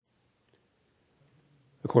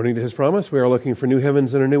According to his promise, we are looking for new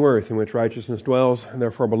heavens and a new earth in which righteousness dwells. And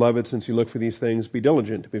therefore, beloved, since you look for these things, be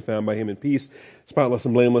diligent to be found by him in peace, spotless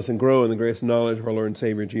and blameless, and grow in the grace and knowledge of our Lord and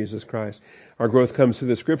Savior, Jesus Christ. Our growth comes through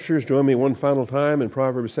the Scriptures. Join me one final time in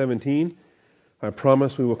Proverbs 17. I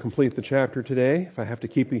promise we will complete the chapter today, if I have to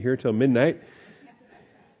keep you here till midnight.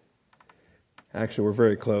 Actually, we're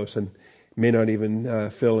very close and may not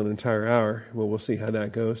even fill an entire hour. Well, we'll see how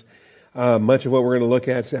that goes. Much of what we're going to look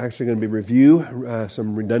at is actually going to be review,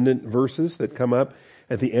 some redundant verses that come up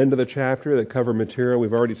at the end of the chapter that cover material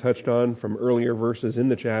we've already touched on from earlier verses in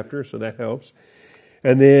the chapter, so that helps.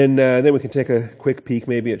 And then we can take a quick peek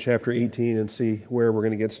maybe at chapter 18 and see where we're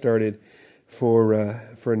going to get started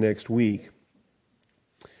for next week.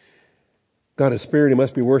 God is spirit. He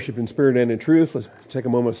must be worshipped in spirit and in truth. Let's take a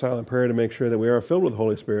moment of silent prayer to make sure that we are filled with the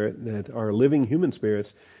Holy Spirit, that our living human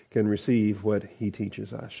spirits can receive what he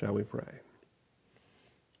teaches us. Shall we pray?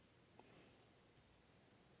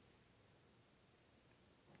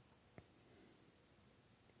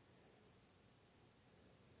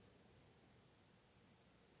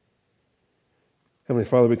 Heavenly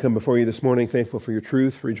Father, we come before you this morning thankful for your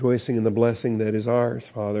truth, rejoicing in the blessing that is ours,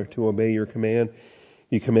 Father, to obey your command.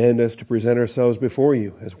 You command us to present ourselves before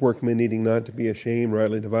you as workmen needing not to be ashamed,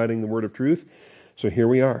 rightly dividing the word of truth. So here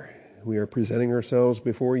we are. We are presenting ourselves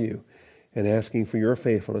before you and asking for your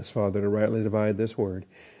faithfulness, Father, to rightly divide this word.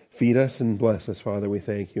 Feed us and bless us, Father. We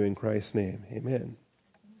thank you in Christ's name. Amen.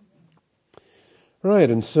 All right,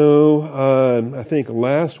 and so I think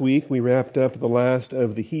last week we wrapped up the last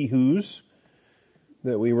of the he-whos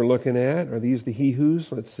that we were looking at. Are these the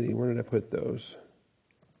he-whos? Let's see, where did I put those?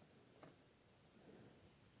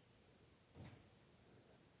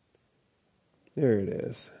 There it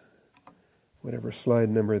is. Whatever slide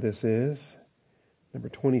number this is. Number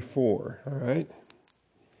 24. All right.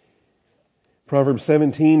 Proverbs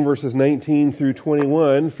 17 verses 19 through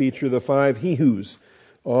 21 feature the 5 he-whos,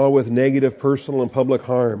 all with negative personal and public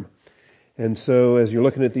harm. And so as you're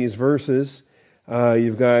looking at these verses,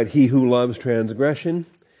 you've got he who loves transgression.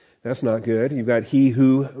 That's not good. You've got he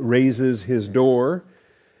who raises his door,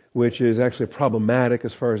 which is actually problematic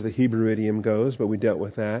as far as the Hebrew idiom goes, but we dealt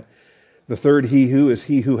with that. The third he-who is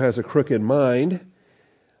he who has a crooked mind.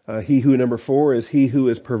 He-who number 4 is he who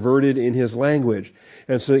is perverted in his language.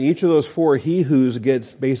 And so each of those 4 he-whos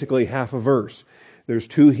gets basically half a verse. There's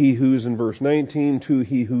 2 he-whos in verse 19, 2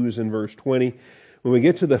 he-whos in verse 20. When we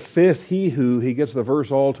get to the 5th he-who, he gets the verse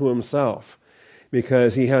all to himself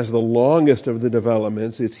because he has the longest of the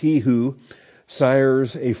developments. It's he who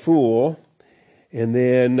sires a fool. And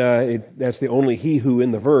then that's the only he-who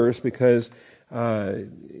in the verse because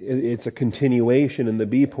it's a continuation in the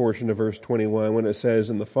B portion of verse 21 when it says,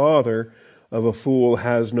 "And the father of a fool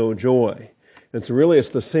has no joy." And so really it's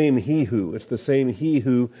the same he-who. It's the same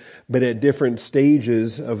he-who, but at different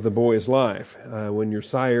stages of the boy's life. When you're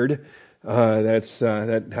sired,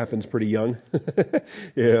 that happens pretty young.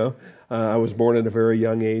 I was born at a very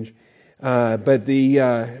young age. But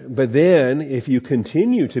then if you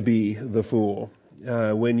continue to be the fool,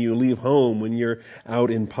 when you leave home, when you're out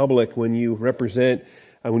in public, when you represent,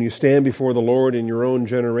 when you stand before the Lord in your own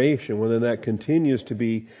generation, well, then that continues to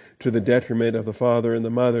be to the detriment of the father and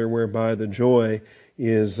the mother, whereby the joy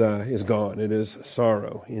is gone. It is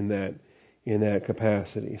sorrow in that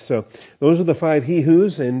capacity. So those are the 5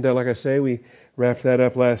 he-whos, and like I say, we wrapped that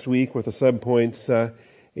up last week with the subpoints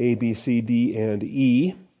A, B, C, D, and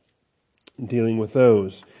E, dealing with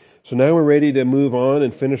those. So now we're ready to move on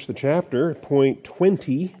and finish the chapter. Point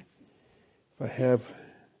 20. If I have,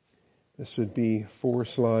 this would be 4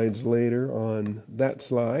 slides later on that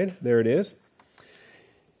slide. There it is.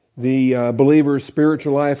 The believer's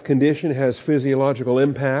spiritual life condition has physiological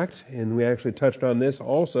impact, and we actually touched on this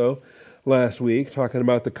also last week, talking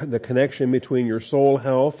about the connection between your soul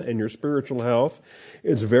health and your spiritual health.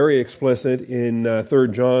 It's very explicit in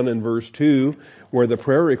 3 John and verse 2, where the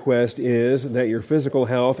prayer request is that your physical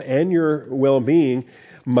health and your well-being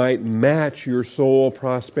might match your soul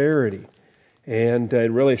prosperity. And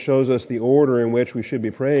it really shows us the order in which we should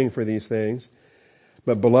be praying for these things.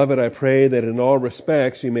 But beloved, I pray that in all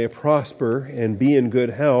respects you may prosper and be in good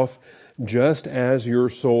health, just as your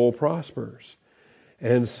soul prospers.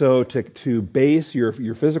 And so to base your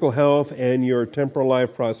physical health and your temporal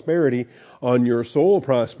life prosperity on your soul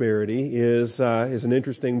prosperity is an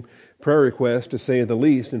interesting prayer request, to say the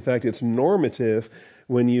least. In fact, it's normative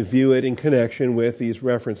when you view it in connection with these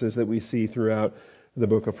references that we see throughout the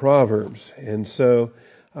book of Proverbs. And so,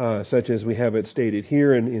 such as we have it stated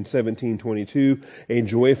here in 17:22, a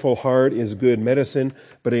joyful heart is good medicine,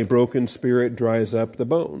 but a broken spirit dries up the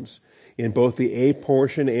bones. in both the A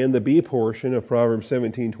portion and the B portion of Proverbs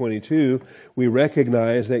 17:22, we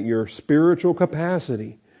recognize that your spiritual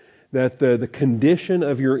capacity, that the condition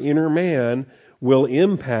of your inner man will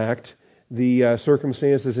impact the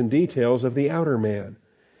circumstances and details of the outer man.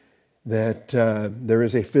 That there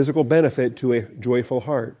is a physical benefit to a joyful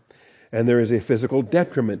heart, and there is a physical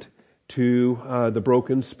detriment to the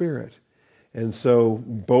broken spirit. And so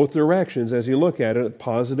both directions, as you look at it,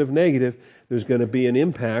 positive, negative, there's going to be an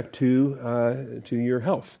impact to your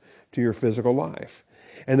health, to your physical life.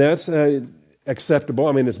 And that's acceptable.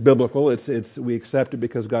 I mean, it's biblical. We accept it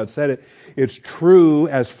because God said it. It's true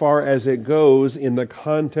as far as it goes in the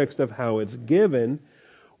context of how it's given.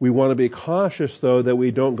 We want to be cautious, though, that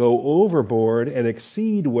we don't go overboard and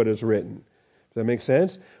exceed what is written. Does that make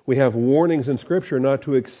sense? We have warnings in Scripture not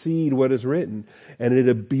to exceed what is written. And it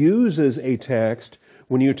abuses a text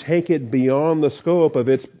when you take it beyond the scope of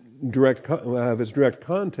its direct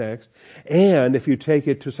context, and if you take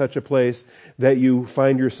it to such a place that you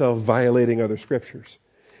find yourself violating other Scriptures.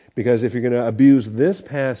 Because if you're going to abuse this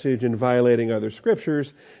passage in violating other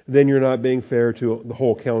Scriptures, then you're not being fair to the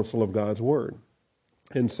whole counsel of God's Word.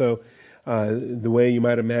 And so the way you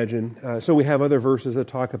might imagine, so we have other verses that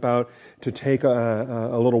talk about to take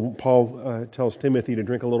a little, Paul tells Timothy to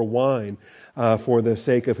drink a little wine for the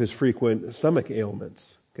sake of his frequent stomach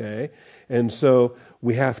ailments. Okay? And so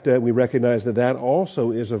we recognize that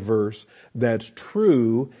also is a verse that's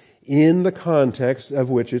true in the context of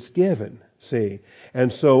which it's given. See?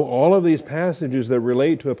 And so all of these passages that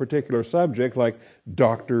relate to a particular subject, like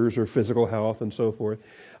doctors or physical health and so forth,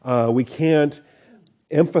 we can't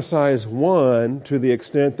emphasize one to the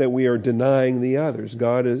extent that we are denying the others.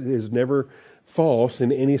 God is never false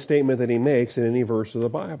in any statement that He makes in any verse of the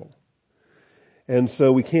Bible. And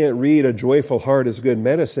so we can't read a joyful heart is good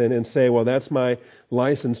medicine and say, well, that's my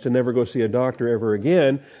license to never go see a doctor ever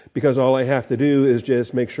again, because all I have to do is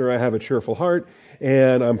just make sure I have a cheerful heart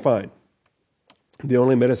and I'm fine. The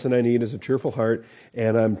only medicine I need is a cheerful heart,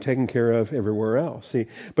 and I'm taken care of everywhere else. See,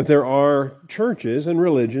 but there are churches and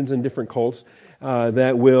religions and different cults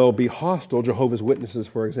that will be hostile. Jehovah's Witnesses,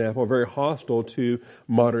 for example, are very hostile to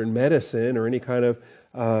modern medicine or any kind of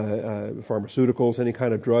pharmaceuticals, any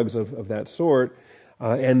kind of drugs of that sort.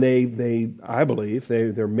 And I believe,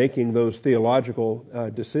 they're making those theological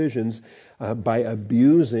decisions by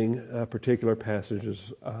abusing particular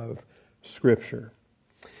passages of Scripture.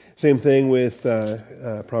 Same thing with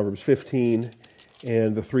Proverbs 15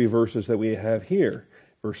 and the three verses that we have here.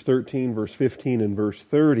 Verse 13, verse 15, and verse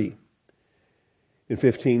 30. In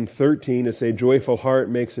 15:13, it's a joyful heart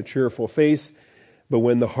makes a cheerful face, but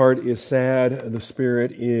when the heart is sad, the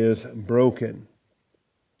spirit is broken.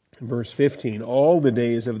 Verse 15, all the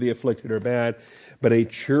days of the afflicted are bad, but a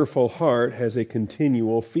cheerful heart has a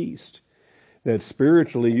continual feast. That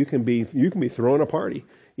spiritually you can be throwing a party,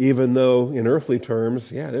 even though in earthly terms,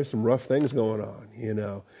 there's some rough things going on,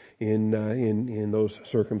 in those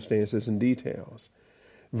circumstances and details.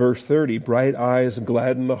 Verse 30, bright eyes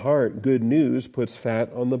gladden the heart. Good news puts fat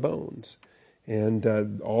on the bones.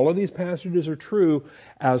 And all of these passages are true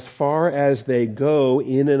as far as they go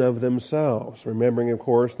in and of themselves. Remembering, of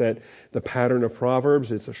course, that the pattern of Proverbs,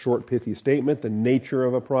 it's a short, pithy statement. The nature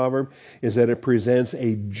of a proverb is that it presents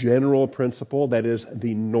a general principle that is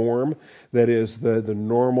the norm, that is the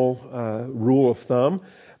normal rule of thumb.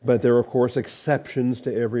 But there are, of course, exceptions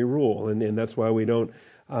to every rule. And that's why we don't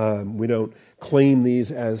claim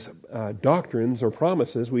these as doctrines or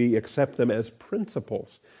promises. We accept them as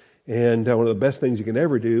principles. And one of the best things you can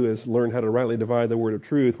ever do is learn how to rightly divide the word of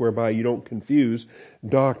truth, whereby you don't confuse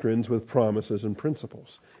doctrines with promises and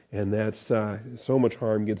principles. And that's so much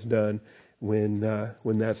harm gets done when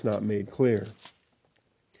that's not made clear.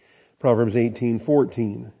 Proverbs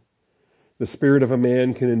 18:14. The spirit of a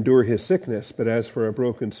man can endure his sickness, but as for a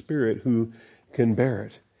broken spirit, who can bear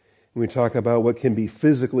it? And we talk about what can be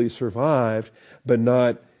physically survived, but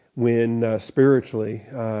not when spiritually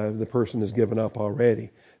the person has given up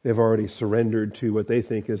already. They've already surrendered to what they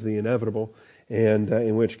think is the inevitable, and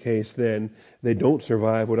in which case then they don't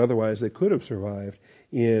survive what otherwise they could have survived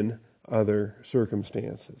in other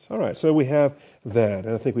circumstances. All right, so we have that,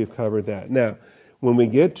 and I think we've covered that. Now, when we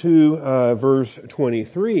get to verse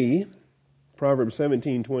 23, Proverbs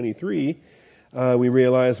 17:23, we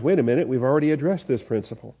realize, wait a minute, we've already addressed this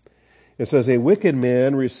principle. It says, a wicked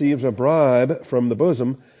man receives a bribe from the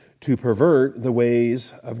bosom to pervert the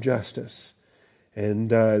ways of justice. And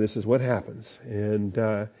this is what happens. And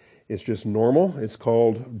it's just normal. It's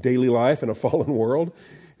called daily life in a fallen world.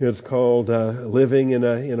 It's called living in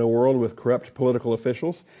a world with corrupt political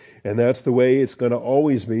officials, and that's the way it's going to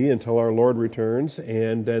always be until our Lord returns,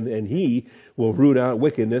 and He will root out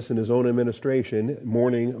wickedness in His own administration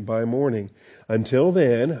morning by morning. Until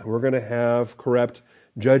then, we're going to have corrupt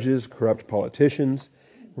judges, corrupt politicians.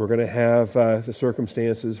 We're going to have the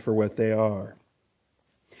circumstances for what they are.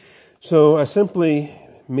 So I simply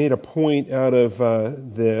made a point out of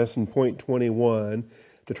this in point 21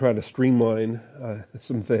 to try to streamline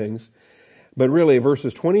some things. But really,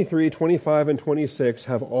 verses 23, 25, and 26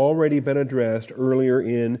 have already been addressed earlier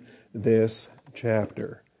in this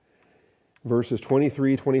chapter. Verses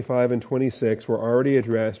 23, 25, and 26 were already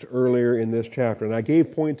addressed earlier in this chapter. And I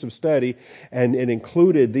gave points of study and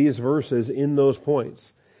included these verses in those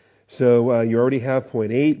points. So you already have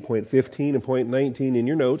point 8, point 15, and point 19 in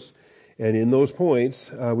your notes. And in those points,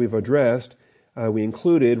 we've addressed, we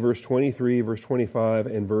included verse 23, verse 25,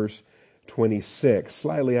 and verse 26,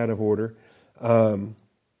 slightly out of order,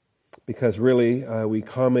 because really we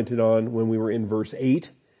commented on when we were in verse 8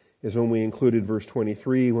 is when we included verse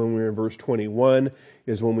 23, when we were in verse 21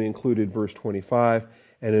 is when we included verse 25,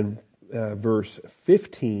 and in verse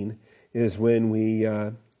 15 is when we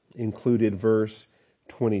included verse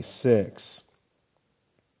 26.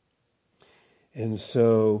 And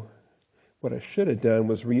so what I should have done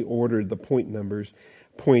was reordered the point numbers.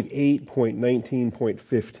 Point 8, point 19, point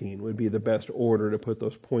 15 would be the best order to put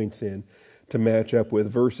those points in to match up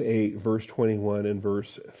with verse 8, verse 21, and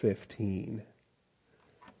verse 15.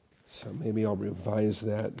 So maybe I'll revise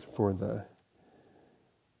that for the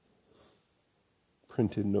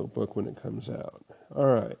printed notebook when it comes out. All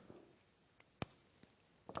right.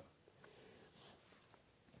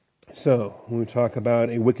 So, when we talk about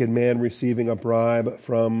a wicked man receiving a bribe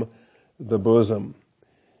from the bosom,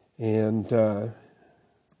 and here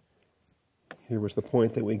was the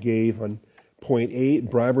point that we gave on point 8,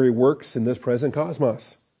 bribery works in this present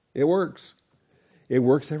cosmos. It works. It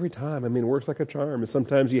works every time. I mean, it works like a charm. And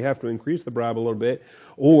sometimes you have to increase the bribe a little bit,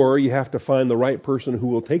 or you have to find the right person who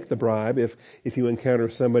will take the bribe if you encounter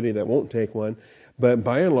somebody that won't take one. But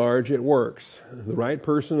by and large, it works. The right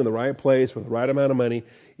person in the right place with the right amount of money,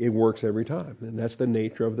 it works every time. And that's the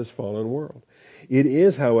nature of this fallen world. It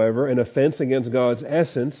is, however, an offense against God's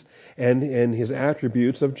essence and His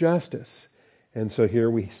attributes of justice. And so here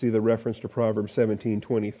we see the reference to Proverbs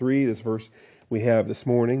 17:23, this verse we have this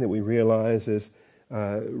morning that we realize is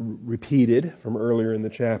repeated from earlier in the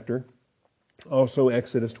chapter. Also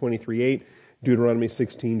Exodus 23:8, Deuteronomy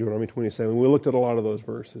 16, Deuteronomy 27. We looked at a lot of those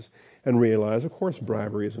verses and realized, of course,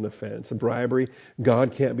 bribery is an offense. A bribery,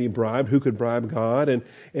 God can't be bribed. Who could bribe God? And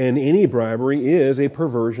any bribery is a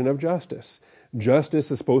perversion of justice.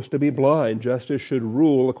 Justice is supposed to be blind. Justice should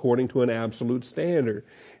rule according to an absolute standard.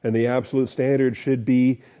 And the absolute standard should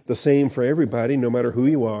be the same for everybody, no matter who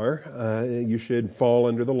you are. You should fall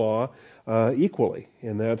under the law equally.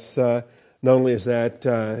 And that's not only is that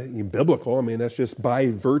biblical, I mean, that's just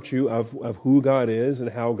by virtue of who God is and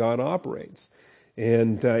how God operates.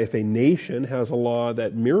 And if a nation has a law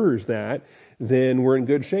that mirrors that, then we're in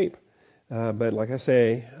good shape. But like I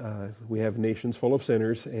say, we have nations full of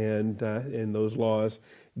sinners, and those laws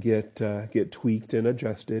get tweaked and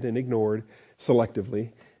adjusted and ignored selectively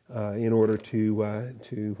in order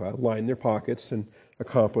to line their pockets and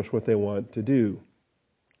accomplish what they want to do.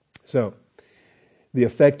 So, the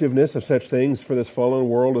effectiveness of such things for this fallen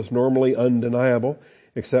world is normally undeniable,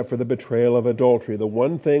 except for the betrayal of adultery. The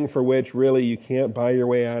one thing for which really you can't buy your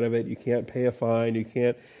way out of it, you can't pay a fine, you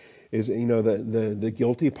can't, is, the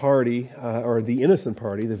guilty party, or the innocent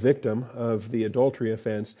party, the victim of the adultery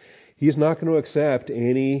offense, he's not going to accept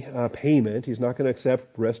any payment. He's not going to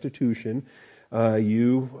accept restitution.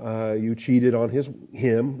 You cheated on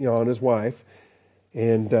on his wife.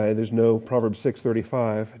 And there's no, Proverbs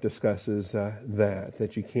 6:35 discusses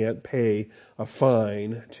that you can't pay a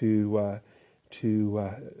fine to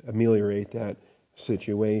ameliorate that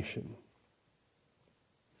situation.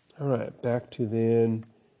 All right, back to then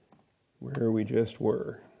where we just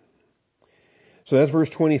were. So that's verse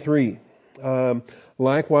 23.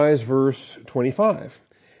 Likewise, verse 25.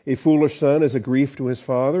 A foolish son is a grief to his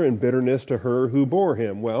father and bitterness to her who bore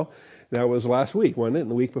him. Well, that was last week, wasn't it?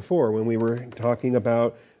 And the week before when we were talking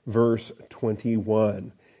about verse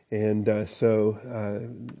 21. And so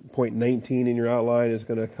point 19 in your outline is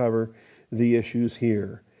going to cover the issues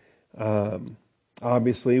here.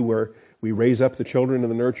 Obviously, we raise up the children in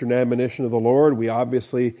the nurture and admonition of the Lord. We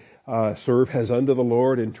obviously serve as unto the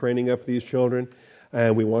Lord in training up these children.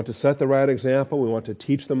 And we want to set the right example. We want to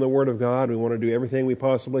teach them the Word of God. We want to do everything we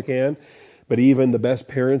possibly can. But even the best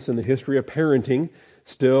parents in the history of parenting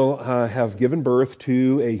still have given birth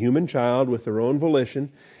to a human child with their own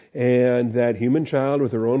volition, and that human child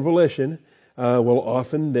with their own volition will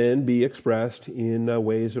often then be expressed in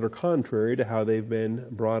ways that are contrary to how they've been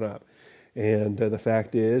brought up. And the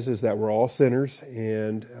fact is that we're all sinners,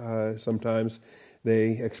 and sometimes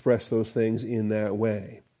they express those things in that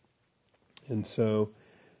way. And so,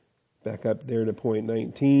 back up there to point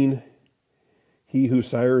 19. He who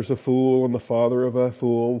sires a fool and the father of a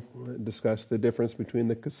fool, discuss the difference between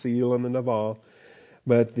the Kasil and the Naval.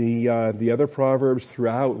 But the other Proverbs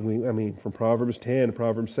throughout, from Proverbs 10,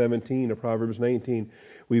 Proverbs 17 to Proverbs 19,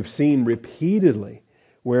 we've seen repeatedly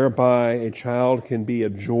whereby a child can be a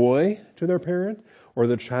joy to their parent, or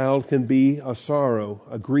the child can be a sorrow,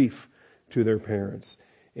 a grief to their parents.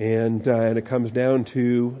 And it comes down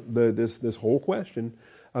to this whole question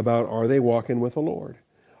about, are they walking with the Lord?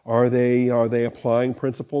 Are they applying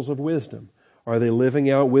principles of wisdom? Are they living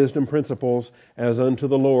out wisdom principles as unto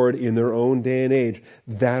the Lord in their own day and age?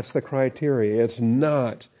 That's the criteria. It's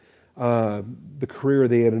not the career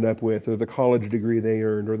they ended up with, or the college degree they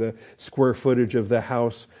earned, or the square footage of the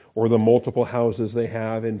house, or the multiple houses they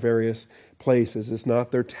have in various places. It's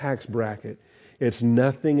not their tax bracket. It's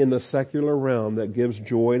nothing in the secular realm that gives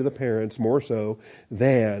joy to the parents more so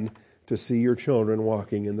than to see your children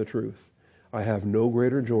walking in the truth. I have no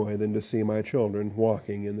greater joy than to see my children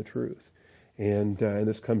walking in the truth. And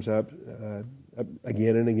this comes up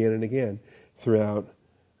again and again and again throughout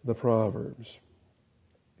the Proverbs.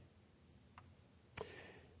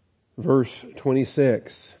 Verse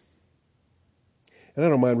 26. And I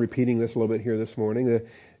don't mind repeating this a little bit here this morning. The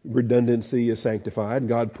redundancy is sanctified.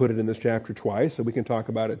 God put it in this chapter twice, so we can talk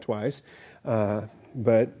about it twice.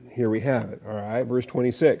 But here we have it. All right, verse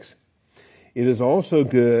 26. It is also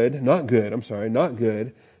not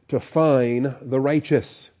good to fine the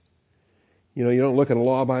righteous. You know, you don't look at a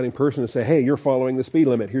law-abiding person and say, hey, you're following the speed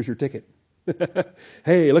limit. Here's your ticket.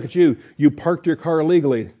 Hey, look at you. You parked your car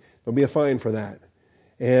illegally. There'll be a fine for that.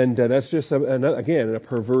 And that's just, again, a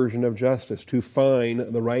perversion of justice, to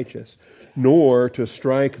fine the righteous, nor to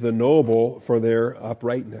strike the noble for their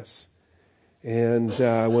uprightness. And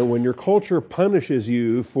when your culture punishes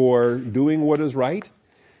you for doing what is right,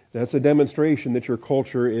 that's a demonstration that your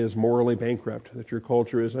culture is morally bankrupt, that your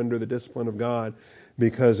culture is under the discipline of God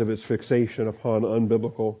because of its fixation upon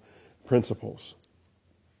unbiblical principles.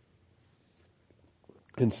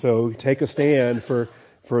 And so take a stand for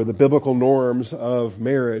the biblical norms of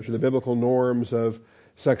marriage, or the biblical norms of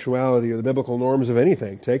sexuality, or the biblical norms of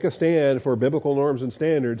anything. Take a stand for biblical norms and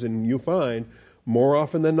standards, and you find, more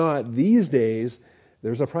often than not, these days,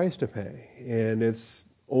 there's a price to pay. And it's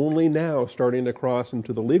only now starting to cross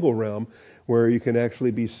into the legal realm where you can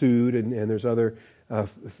actually be sued, and there's other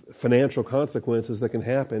financial consequences that can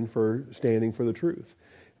happen for standing for the truth.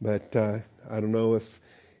 But I don't know if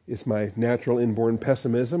it's my natural inborn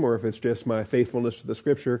pessimism or if it's just my faithfulness to the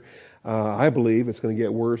Scripture. I believe it's going to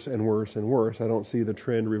get worse and worse and worse. I don't see the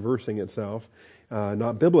trend reversing itself,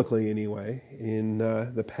 not biblically anyway, in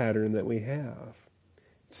the pattern that we have.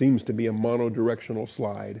 It seems to be a monodirectional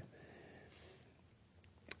slide.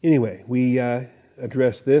 Anyway, we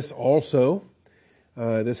addressed this also.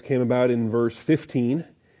 This came about in verse 15.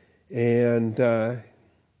 And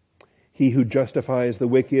he who justifies the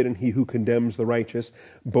wicked and he who condemns the righteous,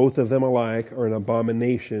 both of them alike are an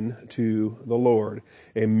abomination to the Lord.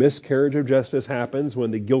 A miscarriage of justice happens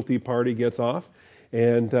when the guilty party gets off.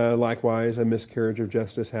 And likewise, a miscarriage of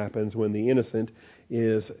justice happens when the innocent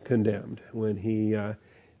is condemned, when he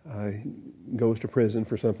goes to prison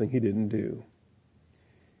for something he didn't do.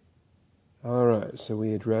 All right, so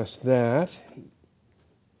we addressed that.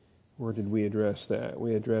 Where did we address that?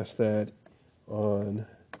 We addressed that on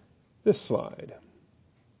this slide.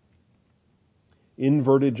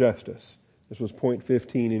 Inverted justice. This was point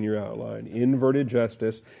 15 in your outline. Inverted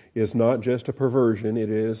justice is not just a perversion, it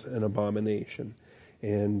is an abomination.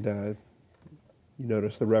 And you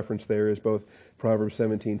notice the reference there is both Proverbs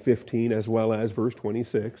 17:15 as well as verse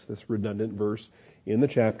 26, this redundant verse in the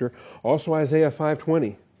chapter. Also Isaiah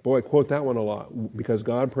 5:20. Boy, I quote that one a lot because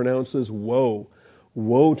God pronounces woe.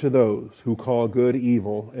 Woe to those who call good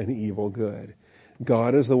evil and evil good.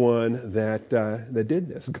 God is the one that did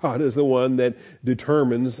this. God is the one that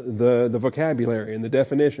determines the vocabulary and the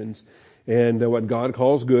definitions. And what God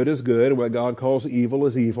calls good is good, and what God calls evil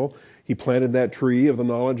is evil. He planted that tree of the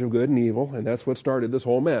knowledge of good and evil, and that's what started this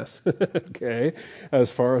whole mess. Okay,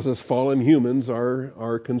 as far as fallen humans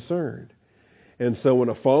are concerned. And so when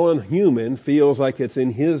a fallen human feels like it's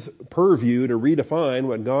in his purview to redefine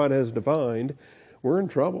what God has defined, we're in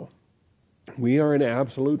trouble. We are in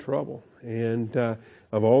absolute trouble. And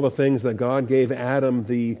Of all the things that God gave Adam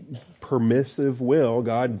the permissive will,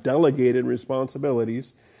 God delegated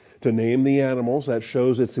responsibilities to name the animals. That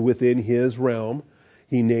shows it's within his realm.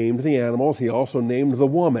 He named the animals. He also named the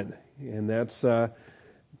woman. And that's,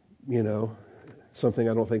 something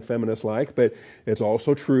I don't think feminists like, but it's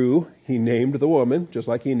also true. He named the woman, just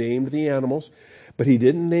like he named the animals. But he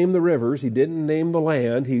didn't name the rivers. He didn't name the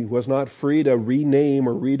land. He was not free to rename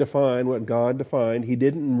or redefine what God defined. He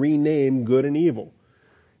didn't rename good and evil.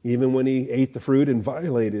 Even when he ate the fruit and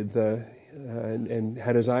violated and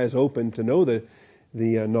had his eyes open to know the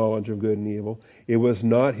knowledge of good and evil, it was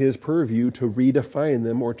not his purview to redefine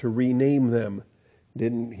them or to rename them.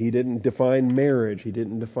 He didn't define marriage. He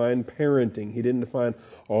didn't define parenting. He didn't define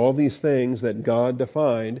all these things that God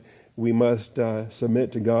defined. We must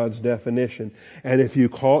submit to God's definition. And if you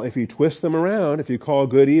twist them around, if you call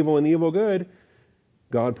good evil and evil good,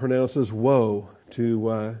 God pronounces woe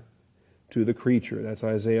to the creature. That's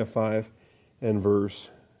Isaiah 5 and verse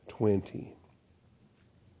 20.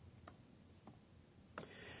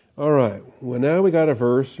 All right. Well, now we got a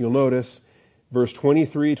verse. You'll notice verse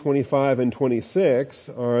 23, 25, and 26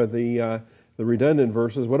 are the redundant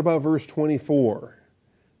verses. What about verse 24?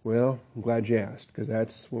 Well, I'm glad you asked, because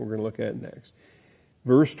that's what we're going to look at next.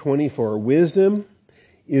 Verse 24, wisdom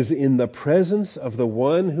is in the presence of the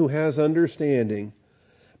one who has understanding,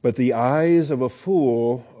 but the eyes of a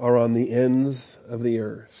fool are on the ends of the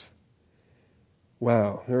earth.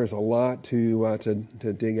 Wow, there is a lot to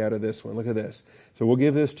dig out of this one. Look at this. So we'll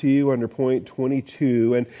give this to you under point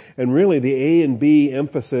 22, and really the A and B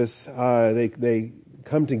emphasis they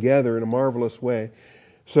come together in a marvelous way.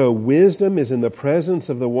 So wisdom is in the presence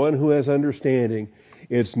of the one who has understanding.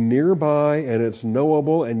 It's nearby and it's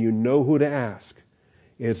knowable, and you know who to ask.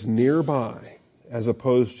 It's nearby as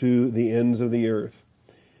opposed to the ends of the earth.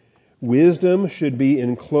 Wisdom should be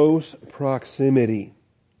in close proximity.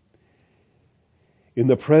 In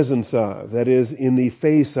the presence of, that is, in the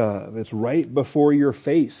face of. It's right before your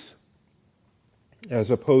face, as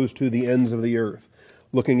opposed to the ends of the earth.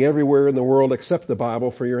 Looking everywhere in the world except the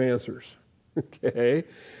Bible for your answers. Okay?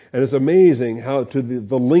 And it's amazing how to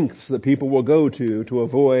the lengths that people will go to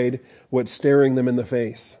avoid what's staring them in the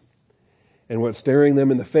face. And what's staring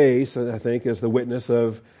them in the face, I think, is the witness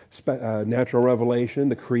of natural revelation,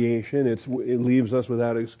 the creation. It leaves us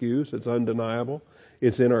without excuse. It's undeniable.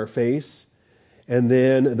 It's in our face. And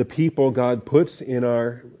then the people God puts in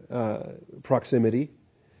our proximity,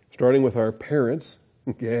 starting with our parents,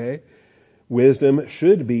 okay? Wisdom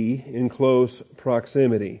should be in close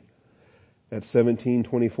proximity. That's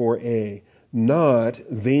 1724a. Not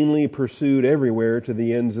vainly pursued everywhere to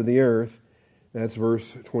the ends of the earth. That's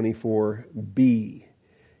verse 24b.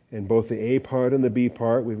 And both the A part and the B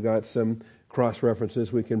part, we've got some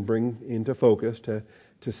cross-references we can bring into focus to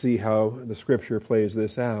see how the Scripture plays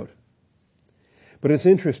this out. But it's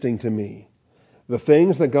interesting to me. The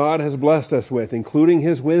things that God has blessed us with, including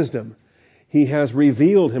His wisdom, He has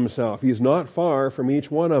revealed Himself. He's not far from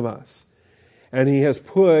each one of us. And He has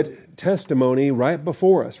put testimony right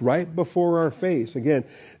before us, right before our face. Again,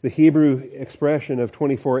 the Hebrew expression of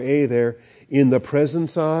 24a there, in the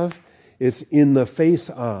presence of, it's in the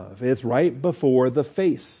face of. It's right before the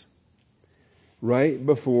face. Right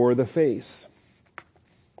before the face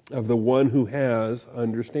of the one who has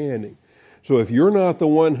understanding. So if you're not the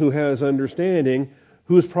one who has understanding,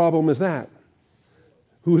 whose problem is that?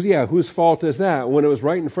 Whose fault is that? When it was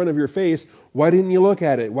right in front of your face, why didn't you look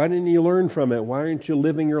at it? Why didn't you learn from it? Why aren't you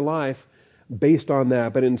living your life based on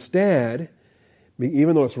that? But instead,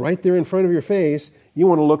 even though it's right there in front of your face, you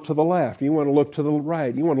want to look to the left. You want to look to the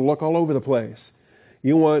right. You want to look all over the place.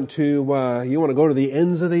 You want to go to the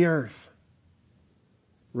ends of the earth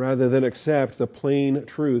rather than accept the plain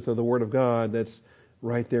truth of the Word of God that's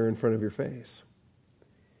right there in front of your face.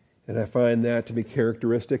 And I find that to be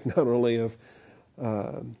characteristic not only of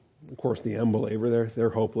course, the unbeliever. They're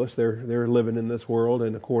hopeless. They're living in this world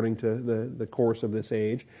and according to the course of this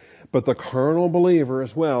age. But the carnal believer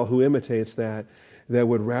as well, who imitates that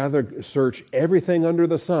would rather search everything under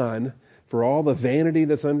the sun for all the vanity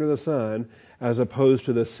that's under the sun, as opposed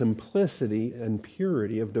to the simplicity and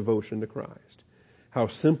purity of devotion to Christ. How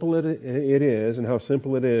simple it is, and how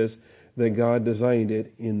simple it is that God designed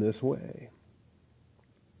it in this way.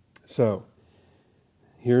 So,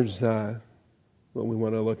 here's what we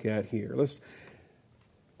want to look at here. Let's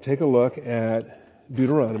take a look at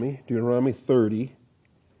Deuteronomy 30.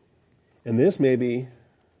 And this maybe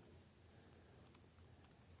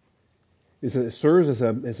serves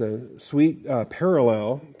as a sweet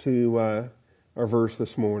parallel to our verse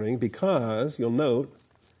this morning, because you'll note,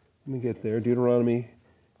 let me get there, Deuteronomy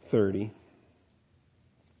 30.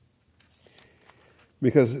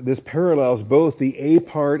 because this parallels both the A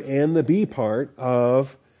part and the B part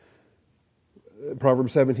of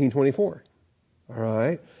Proverbs 17:24. All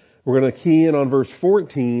right? We're going to key in on verse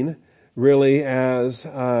 14 really as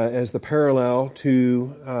the parallel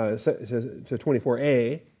to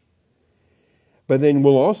 24a. But then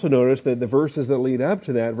we'll also notice that the verses that lead up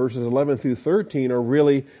to that, verses 11 through 13, are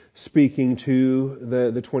really speaking to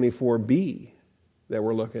the 24b that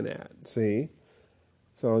we're looking at. See?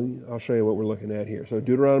 So I'll show you what we're looking at here. So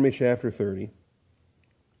Deuteronomy chapter 30.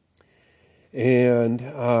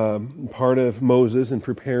 And part of Moses in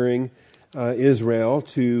preparing Israel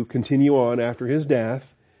to continue on after his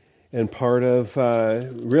death, and part of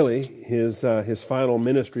really his final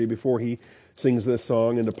ministry before he sings this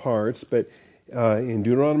song and departs. But in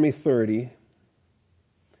Deuteronomy 30,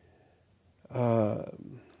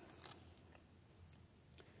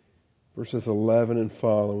 verses 11 and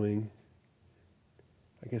following,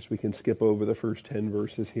 I guess we can skip over the first 10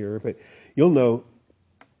 verses here, but you'll note,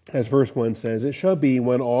 as verse 1 says, "It shall be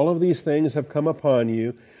when all of these things have come upon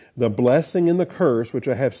you, the blessing and the curse which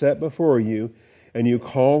I have set before you, and you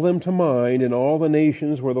call them to mind in all the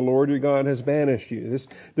nations where the Lord your God has banished you."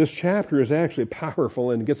 This chapter is actually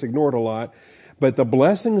powerful and gets ignored a lot, but the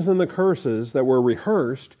blessings and the curses that were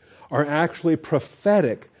rehearsed are actually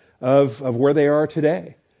prophetic of where they are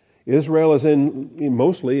today. Israel is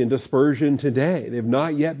mostly in dispersion today. They've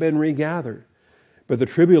not yet been regathered. But the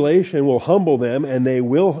tribulation will humble them, and they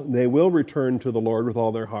will return to the Lord with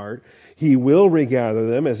all their heart. He will regather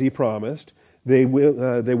them, as He promised. They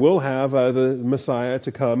will have the Messiah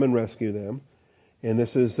to come and rescue them. And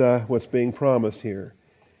this is what's being promised here.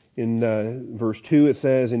 In verse 2 it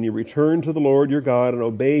says, "And you return to the Lord your God and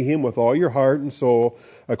obey Him with all your heart and soul,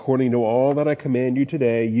 according to all that I command you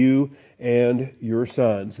today, you and your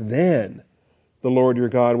sons. Then the Lord your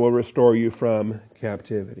God will restore you from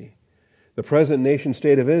captivity." The present nation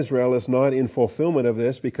state of Israel is not in fulfillment of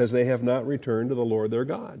this because they have not returned to the Lord their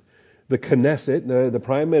God. The Knesset, the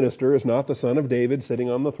prime minister, is not the son of David sitting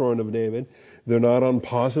on the throne of David. They're not on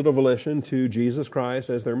positive volition to Jesus Christ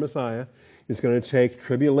as their Messiah. It's going to take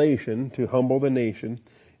tribulation to humble the nation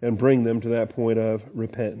and bring them to that point of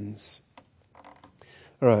repentance.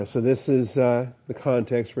 All right, so this is the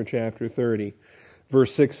context for chapter 30.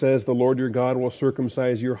 Verse 6 says, "The Lord your God will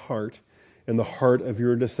circumcise your heart and the heart of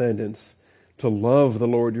your descendants, to love the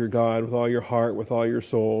Lord your God with all your heart, with all your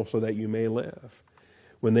soul, so that you may live."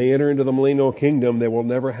 When they enter into the millennial kingdom, they will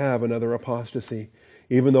never have another apostasy.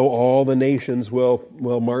 Even though all the nations will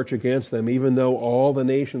march against them, even though all the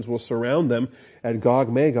nations will surround them at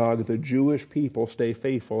Gog-Magog, the Jewish people stay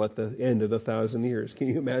faithful at the end of the 1,000 years. Can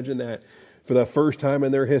you imagine that? For the first time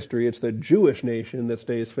in their history, it's the Jewish nation that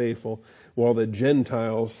stays faithful, while the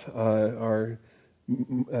Gentiles are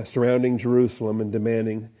surrounding Jerusalem and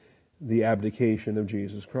demanding the abdication of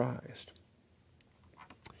Jesus Christ.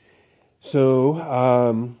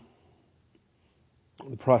 So,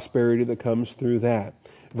 the prosperity that comes through that.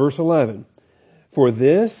 Verse 11, "For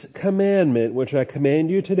this commandment which I command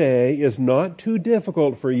you today is not too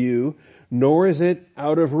difficult for you, nor is it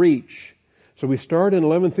out of reach." So we start in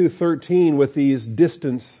 11 through 13 with these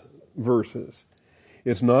distance verses.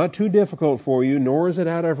 "It's not too difficult for you, nor is it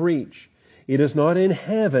out of reach. It is not in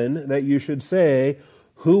heaven that you should say,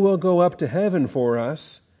 'Who will go up to heaven for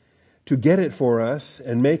us, to get it for us,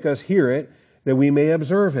 and make us hear it, that we may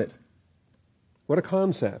observe it?'" What a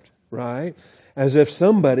concept, right? As if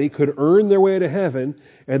somebody could earn their way to heaven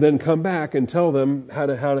and then come back and tell them how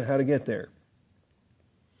to get there.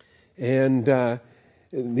 And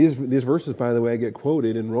these verses, by the way, get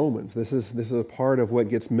quoted in Romans. This is a part of what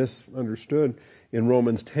gets misunderstood in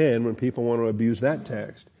Romans 10 when people want to abuse that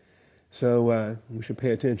text. So we should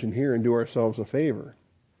pay attention here and do ourselves a favor.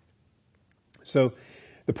 So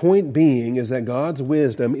the point being is that God's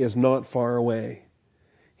wisdom is not far away.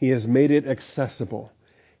 He has made it accessible.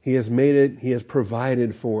 He has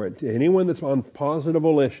provided for it. Anyone that's on positive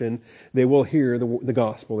volition, they will hear the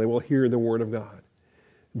gospel. They will hear the word of God.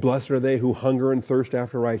 Blessed are they who hunger and thirst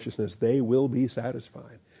after righteousness. They will be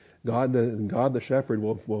satisfied. God the shepherd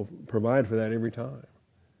will provide for that every time.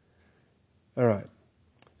 All right.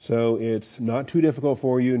 So it's not too difficult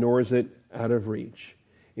for you, nor is it out of reach.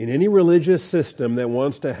 In any religious system that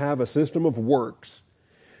wants to have a system of works,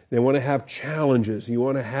 they want to have challenges. You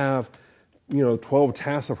want to have, 12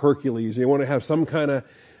 tasks of Hercules. You want to have some kind of,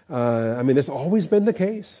 that's always been the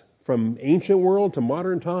case from ancient world to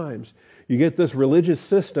modern times. You get this religious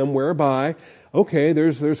system whereby, okay,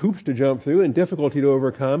 there's hoops to jump through and difficulty to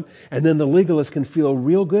overcome, and then the legalist can feel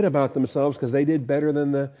real good about themselves because they did better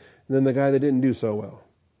than the guy that didn't do so well.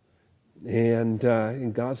 And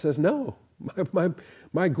God says, no,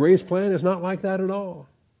 My grace plan is not like that at all.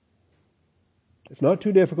 It's not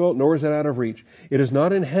too difficult, nor is it out of reach. It is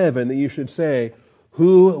not in heaven that you should say,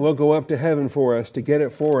 who will go up to heaven for us to get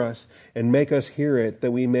it for us and make us hear it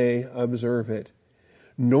that we may observe it?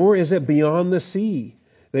 Nor is it beyond the sea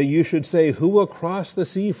that you should say, who will cross the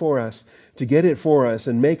sea for us to get it for us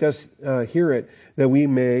and make us hear it that we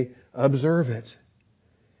may observe it?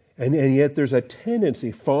 And yet there's a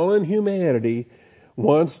tendency, fallen humanity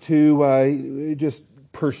wants to just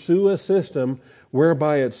pursue a system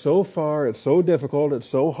whereby it's so far, it's so difficult, it's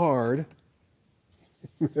so hard.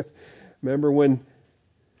 Remember when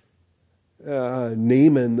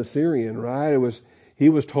Naaman the Syrian, right? He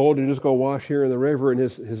was told to just go wash here in the river and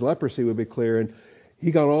his leprosy would be clear. And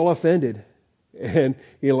he got all offended. And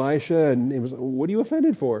Elisha, and he was, what are you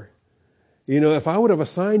offended for? If I would have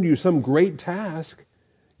assigned you some great task,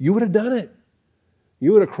 you would have done it.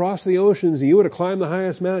 You would have crossed the oceans, and you would have climbed the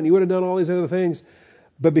highest mountain, you would have done all these other things.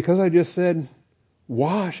 But because I just said,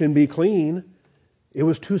 wash and be clean, it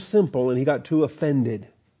was too simple, and he got too offended.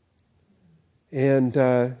 And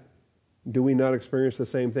do we not experience the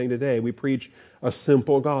same thing today? We preach a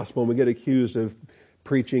simple gospel, and we get accused of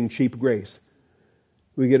preaching cheap grace.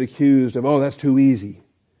 We get accused of, that's too easy.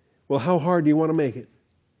 Well, how hard do you want to make it?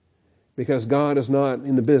 Because God is not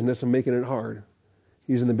in the business of making it hard.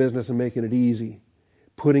 He's in the business of making it easy,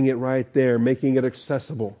 putting it right there, making it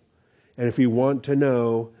accessible. And if you want to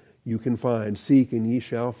know, you can find. Seek and ye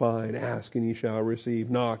shall find. Ask and ye shall receive.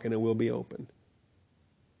 Knock and it will be opened.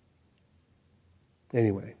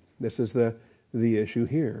 Anyway, this is the issue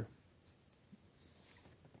here.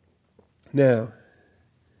 Now,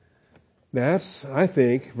 that's, I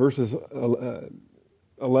think, verses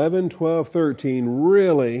 11, 12, 13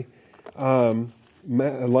 really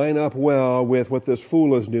line up well with what this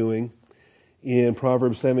fool is doing in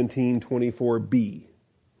Proverbs 17:24b,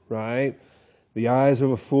 right? The eyes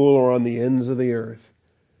of a fool are on the ends of the earth.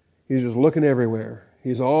 He's just looking everywhere.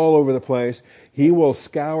 He's all over the place. He will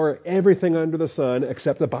scour everything under the sun,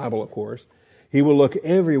 except the Bible, of course. He will look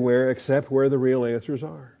everywhere except where the real answers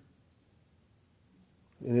are.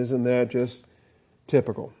 And isn't that just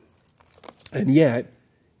typical? And yet,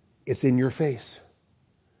 it's in your face.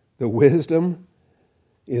 The wisdom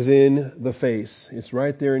is in the face. It's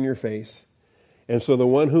right there in your face. And so the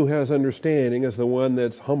one who has understanding is the one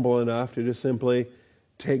that's humble enough to just simply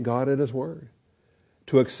take God at His word,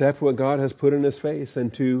 to accept what God has put in His face,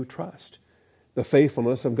 and to trust the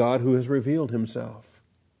faithfulness of God who has revealed Himself.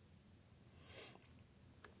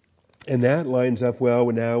 And that lines up well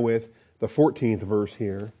now with the 14th verse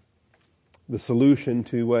here, the solution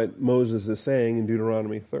to what Moses is saying in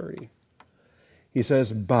Deuteronomy 30. He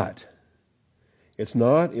says, but. It's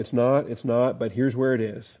not, but here's where it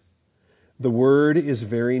is. The word is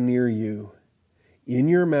very near you, in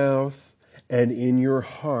your mouth and in your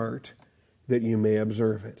heart, that you may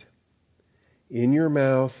observe it. In your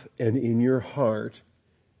mouth and in your heart,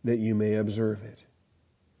 that you may observe it.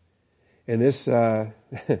 And this,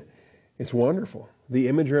 it's wonderful. The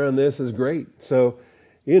imagery on this is great. So,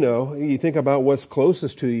 you think about what's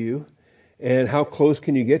closest to you and how close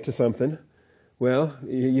can you get to something. Well,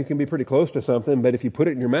 you can be pretty close to something, but if you put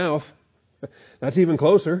it in your mouth, that's even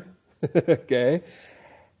closer. Okay?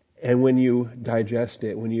 And when you digest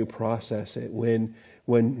it, when you process it, when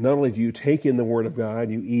not only do you take in the Word of God,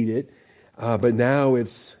 you eat it, but now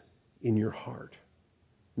it's in your heart.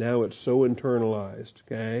 Now it's so internalized,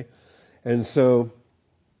 okay? And so,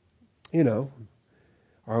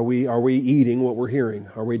 are we eating what we're hearing?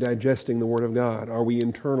 Are we digesting the Word of God? Are we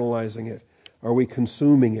internalizing it? Are we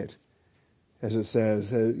consuming it? As it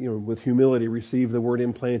says, with humility receive the Word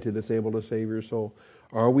implanted that's able to save your soul.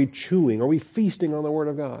 Are we chewing? Are we feasting on the Word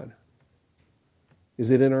of God?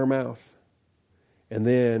 Is it in our mouth? And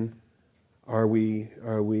then,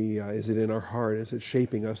 is it in our heart? Is it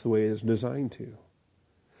shaping us the way it's designed to?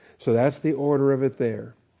 So that's the order of it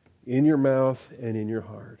there. In your mouth and in your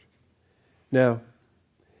heart. Now,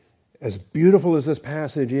 as beautiful as this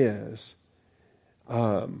passage is,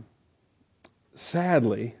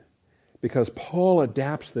 sadly, because Paul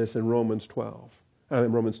adapts this in Romans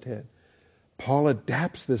 10. Paul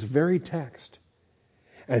adapts this very text.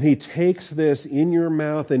 And he takes this in your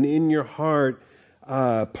mouth and in your heart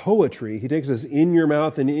poetry. He takes this in your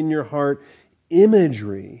mouth and in your heart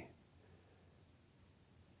imagery.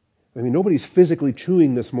 I mean, nobody's physically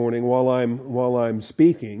chewing this morning while I'm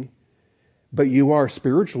speaking, but you are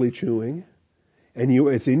spiritually chewing, and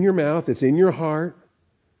it's in your mouth, it's in your heart,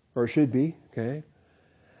 or it should be, okay?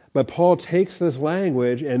 But Paul takes this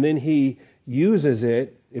language and then he uses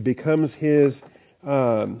it. It becomes his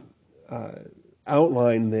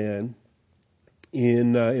outline then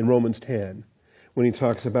in Romans 10 when he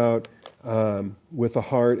talks about with the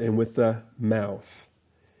heart and with the mouth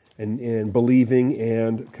and believing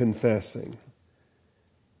and confessing.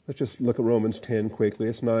 Let's just look at Romans 10 quickly.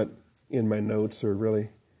 It's not in my notes or really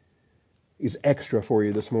is extra for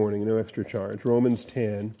you this morning, no extra charge. Romans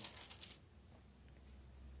 10.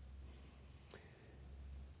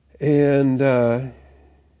 And the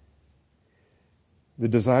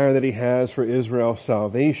desire that he has for Israel's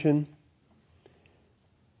salvation.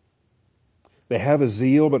 They have a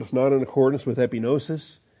zeal, but it's not in accordance with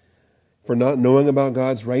epinosis. For not knowing about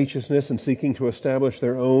God's righteousness and seeking to establish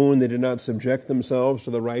their own, they did not subject themselves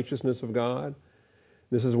to the righteousness of God.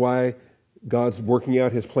 This is why God's working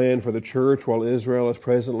out his plan for the church while Israel is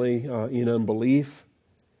presently in unbelief.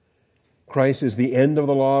 Christ is the end of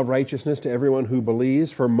the law of righteousness to everyone who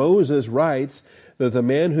believes. For Moses writes that the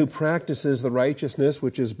man who practices the righteousness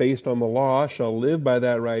which is based on the law shall live by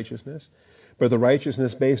that righteousness. But the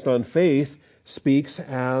righteousness based on faith speaks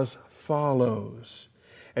as follows.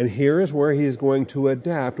 And here is where he is going to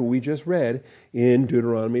adapt what we just read in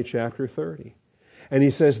Deuteronomy chapter 30. And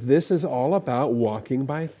he says this is all about walking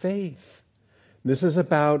by faith. This is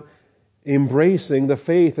about embracing the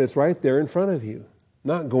faith that's right there in front of you,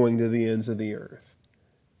 not going to the ends of the earth.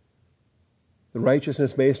 The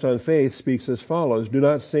righteousness based on faith speaks as follows. Do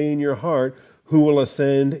not say in your heart, who will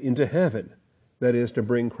ascend into heaven? That is, to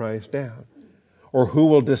bring Christ down. Or who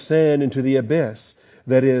will descend into the abyss?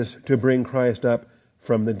 That is, to bring Christ up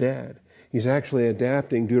from the dead. He's actually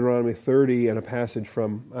adapting Deuteronomy 30 and a passage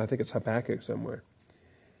from, I think it's Habakkuk somewhere,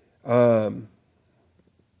 to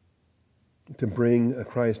bring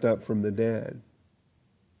Christ up from the dead.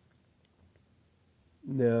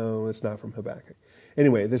 No, it's not from Habakkuk.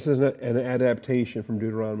 Anyway, this is an adaptation from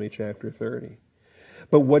Deuteronomy chapter 30.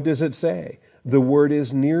 But what does it say? The word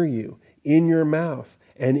is near you, in your mouth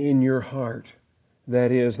and in your heart.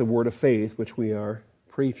 That is the word of faith which we are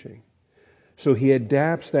preaching. So he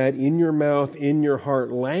adapts that in your mouth, in your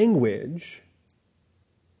heart language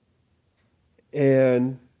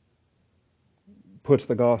and puts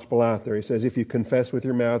the gospel out there. He says, if you confess with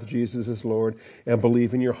your mouth Jesus is Lord and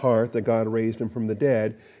believe in your heart that God raised him from the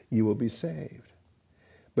dead, you will be saved.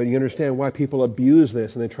 But you understand why people abuse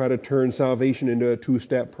this and they try to turn salvation into a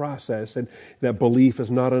two-step process, and that belief is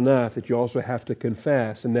not enough, that you also have to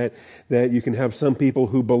confess, and that you can have some people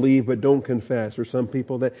who believe but don't confess, or some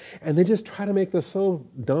people that, and they just try to make this so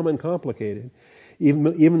dumb and complicated,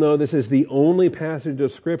 even though this is the only passage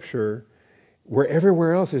of Scripture where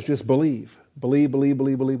everywhere else is just believe. Believe, believe,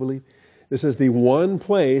 believe, believe, believe. This is the one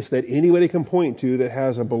place that anybody can point to that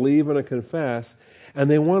has a believe and a confess, and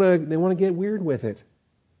they want to get weird with it.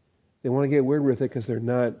 They want to get weird with it because they're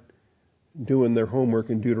not doing their homework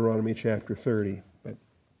in Deuteronomy chapter 30. But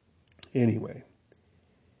anyway.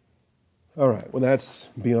 All right, well that's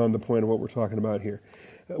beyond the point of what we're talking about here.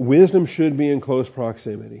 Wisdom should be in close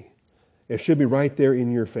proximity. It should be right there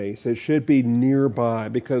in your face. It should be nearby,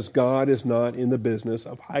 because God is not in the business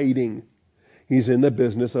of hiding. He's in the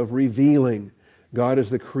business of revealing. God is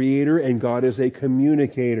the creator and God is a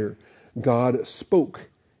communicator. God spoke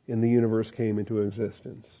and the universe came into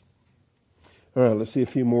existence. All right, let's see a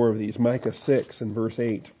few more of these. Micah 6 and verse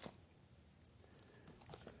 8.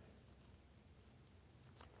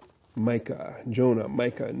 Micah, Jonah,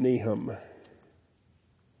 Micah, Nahum.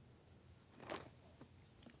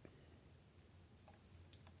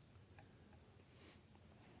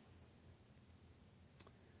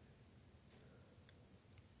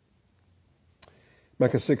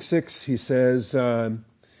 Micah 6:6, he says,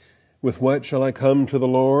 with what shall I come to the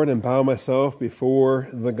Lord and bow myself before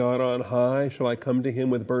the God on high? Shall I come to him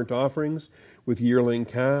with burnt offerings, with yearling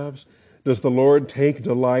calves? Does the Lord take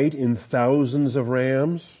delight in thousands of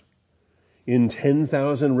rams, in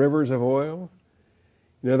 10,000 rivers of oil?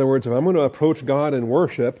 In other words, if I'm going to approach God in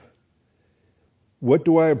worship, what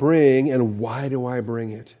do I bring and why do I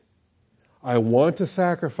bring it? I want to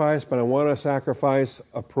sacrifice, but I want to sacrifice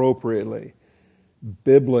appropriately,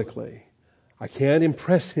 biblically. I can't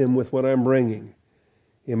impress him with what I'm bringing.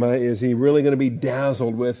 Is he really going to be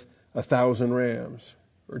dazzled with 1,000 rams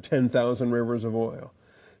or 10,000 rivers of oil?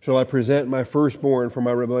 Shall I present my firstborn for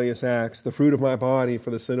my rebellious acts, the fruit of my body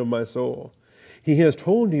for the sin of my soul? He has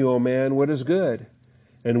told you, O man, what is good.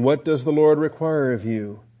 And what does the Lord require of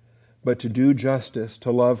you? But to do justice,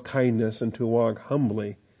 to love kindness, and to walk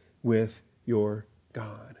humbly with your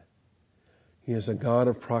God. He is a God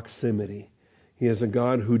of proximity. He is a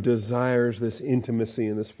God who desires this intimacy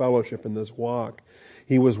and this fellowship and this walk.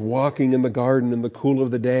 He was walking in the garden in the cool of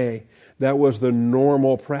the day. That was the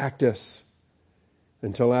normal practice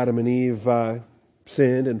until Adam and Eve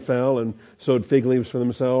sinned and fell and sewed fig leaves for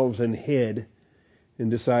themselves and hid.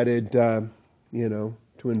 and decided, to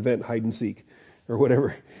invent hide and seek or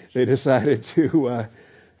whatever. They decided to,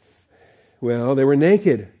 they were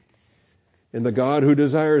naked. And the God who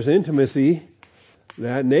desires intimacy,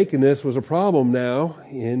 that nakedness was a problem now.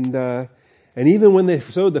 And even when they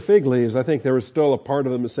sowed the fig leaves, I think there was still a part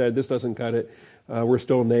of them that said, this doesn't cut it. We're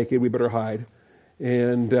still naked. We better hide.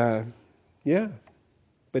 And,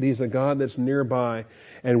 but He's a God that's nearby.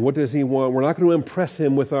 And what does He want? We're not going to impress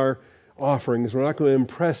Him with our offerings. We're not going to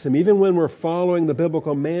impress Him. Even when we're following the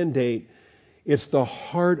biblical mandate, it's the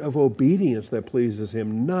heart of obedience that pleases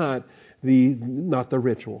Him, not the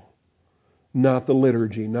ritual, not the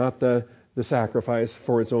liturgy, not the sacrifice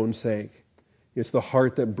for its own sake. It's the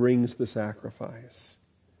heart that brings the sacrifice.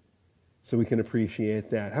 So we can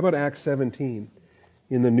appreciate that. How about Acts 17?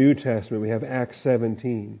 In the New Testament, we have Acts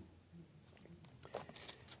 17.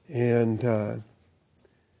 And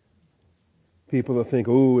people that think,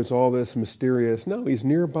 it's all this mysterious. No, He's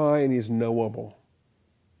nearby and He's knowable.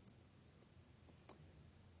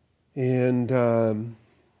 And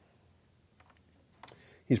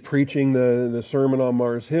He's preaching the Sermon on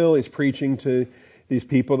Mars Hill. He's preaching to these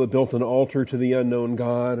people that built an altar to the unknown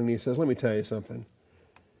God. And He says, let me tell you something.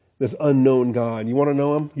 This unknown God, you want to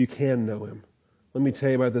know Him? You can know Him. Let me tell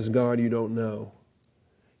you about this God you don't know.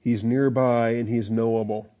 He's nearby and He's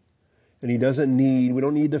knowable. And we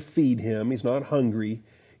don't need to feed Him. He's not hungry.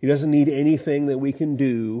 He doesn't need anything that we can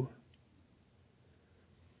do.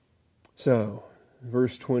 So,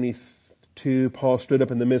 verse 22, Paul stood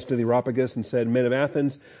up in the midst of the Areopagus and said, Men of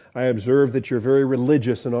Athens, I observe that you're very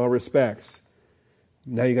religious in all respects.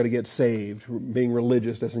 Now you got to get saved. Being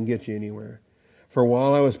religious doesn't get you anywhere. For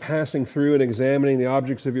while I was passing through and examining the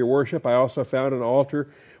objects of your worship, I also found an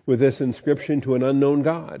altar with this inscription to an unknown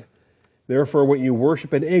God. Therefore, what you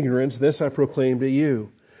worship in ignorance, this I proclaim to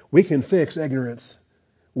you. We can fix ignorance.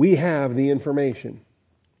 We have the information.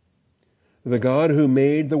 The God who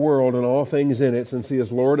made the world and all things in it, since He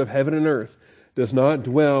is Lord of heaven and earth, does not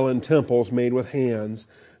dwell in temples made with hands,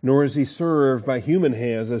 nor is He served by human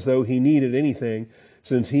hands as though He needed anything,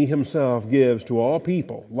 since He Himself gives to all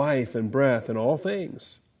people life and breath and all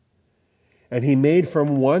things. And He made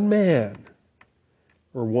from one man,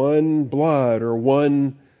 or one blood, or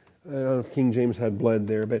one, I don't know if King James had blood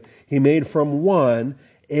there, but He made from one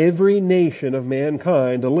every nation of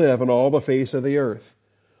mankind to live on all the face of the earth.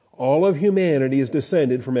 All of humanity is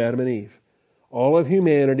descended from Adam and Eve. All of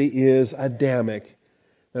humanity is Adamic.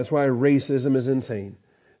 That's why racism is insane.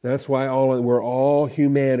 That's why we're all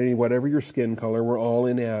humanity, whatever your skin color, we're all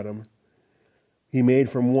in Adam. He made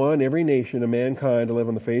from one every nation of mankind to live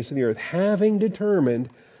on the face of the earth, having determined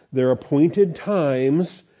their appointed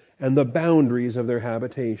times and the boundaries of their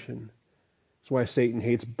habitation. That's why Satan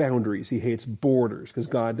hates boundaries. He hates borders, because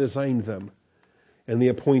God designed them. And the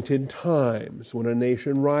appointed times, when a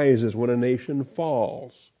nation rises, when a nation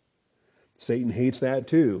falls. Satan hates that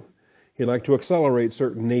too. He'd like to accelerate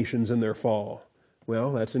certain nations in their fall.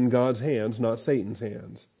 Well, that's in God's hands, not Satan's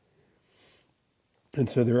hands. And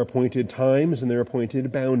so there are appointed times and there are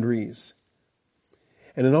appointed boundaries.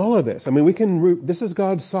 And in all of this, this is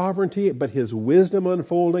God's sovereignty, but His wisdom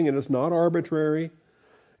unfolding, and it's not arbitrary.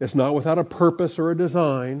 It's not without a purpose or a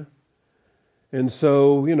design. And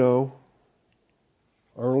so,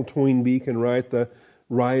 Arnold Toynbee can write the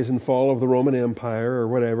rise and fall of the Roman Empire or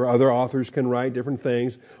whatever. Other authors can write different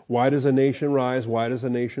things. Why does a nation rise? Why does a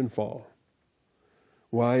nation fall?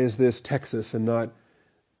 Why is this Texas and not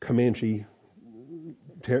Comancheria,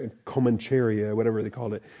 whatever they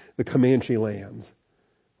called it, the Comanche lands?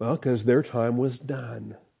 Well, because their time was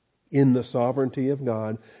done. In the sovereignty of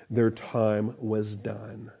God, their time was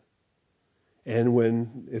done. And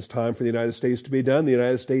when it's time for the United States to be done, the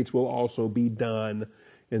United States will also be done.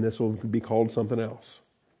 And this will be called something else.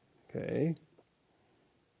 Okay?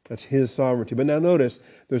 That's His sovereignty. But now notice,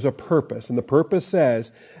 there's a purpose. And the purpose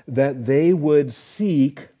says that they would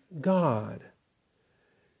seek God.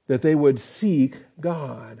 That they would seek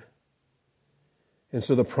God. And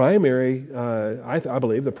so the primary, I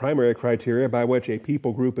believe, the primary criteria by which a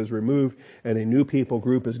people group is removed and a new people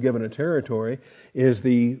group is given a territory is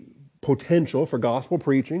the potential for gospel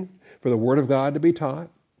preaching, for the Word of God to be taught.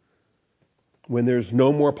 When there's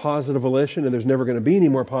no more positive volition, and there's never going to be any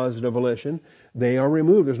more positive volition, they are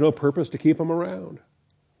removed. There's no purpose to keep them around.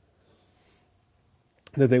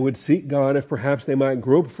 That they would seek God if perhaps they might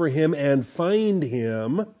grope for Him and find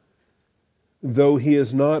Him, though He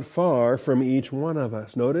is not far from each one of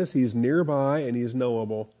us. Notice, He's nearby and He's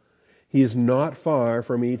knowable. He is not far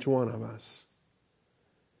from each one of us.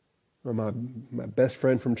 Well, my best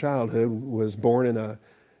friend from childhood was born in a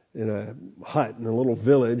hut in a little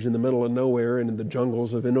village in the middle of nowhere and in the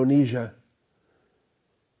jungles of Indonesia.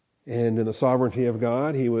 And in the sovereignty of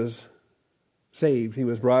God, he was saved. He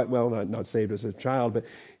was brought, well, not saved as a child, but,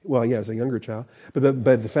 well, yeah, as a younger child. But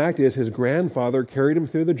the fact is, his grandfather carried him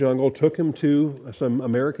through the jungle, took him to some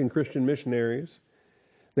American Christian missionaries.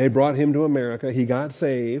 They brought him to America. He got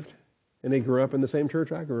saved, and he grew up in the same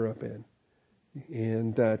church I grew up in.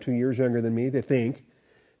 And 2 years younger than me, they think.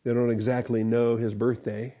 They don't exactly know his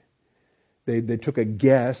birthday. They took a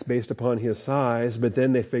guess based upon his size, but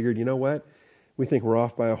then they figured, you know what? We think we're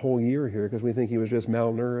off by a whole year here because we think he was just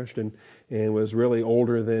malnourished and was really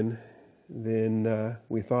older than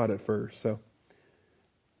we thought at first. So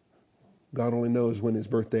God only knows when his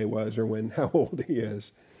birthday was or how old he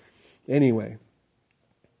is. Anyway,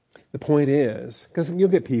 the point is, because you'll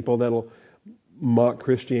get people that'll mock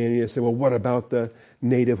Christianity and say, well, what about the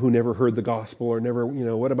native who never heard the gospel or never,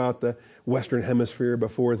 what about the Western Hemisphere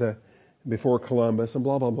before Columbus and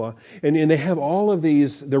blah, blah, blah. And they have all of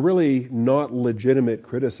these, they're really not legitimate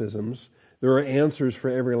criticisms. There are answers for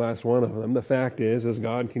every last one of them. The fact is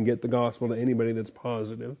God can get the gospel to anybody that's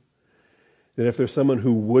positive. That if there's someone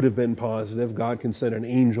who would have been positive, God can send an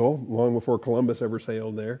angel long before Columbus ever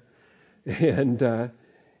sailed there. And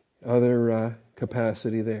other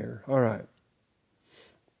capacity there. All right.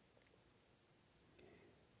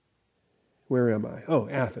 Where am I? Oh,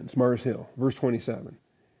 Athens, Mars Hill, verse 27.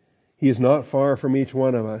 He is not far from each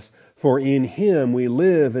one of us, for in him we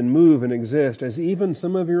live and move and exist, as even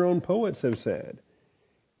some of your own poets have said.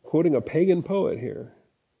 Quoting a pagan poet here.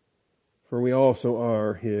 For we also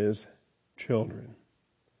are his children.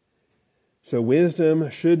 So wisdom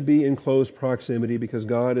should be in close proximity because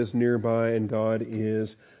God is nearby and God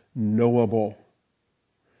is knowable.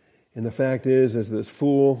 And the fact is this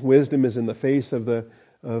fool, wisdom is in the face of the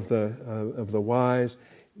wise.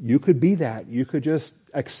 You could be that. You could just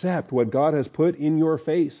accept what God has put in your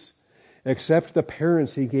face. Accept the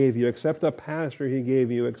parents he gave you. Accept the pastor he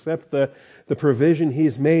gave you. Accept the provision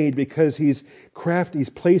he's made because he's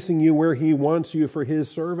placing you where he wants you for his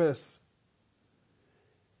service.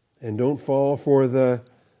 And don't fall for the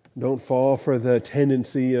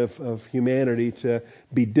tendency of humanity to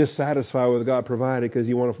be dissatisfied with what God provided because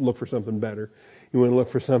you want to look for something better. You want to look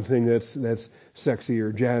for something that's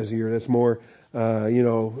sexier, jazzier, that's more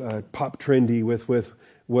pop trendy with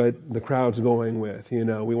what the crowd's going with.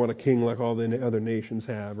 We want a king like all the other nations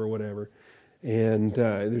have or whatever. And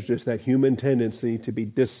there's just that human tendency to be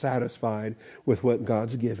dissatisfied with what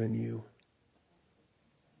God's given you.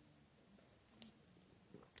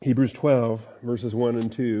 Hebrews 12, verses 1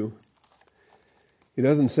 and 2. He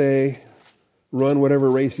doesn't say, run whatever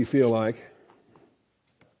race you feel like.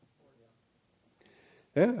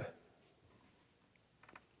 Yeah.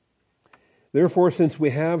 Therefore, since we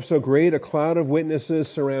have so great a cloud of witnesses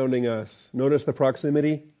surrounding us, notice the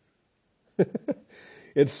proximity?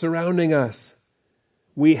 It's surrounding us.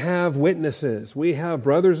 We have witnesses. We have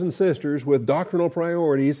brothers and sisters with doctrinal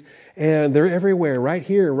priorities, and they're everywhere, right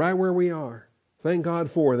here, right where we are. Thank God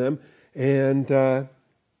for them, and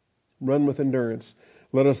run with endurance.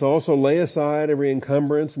 Let us also lay aside every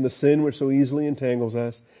encumbrance and the sin which so easily entangles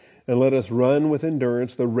us, and let us run with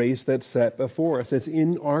endurance the race that's set before us. It's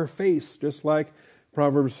in our face, just like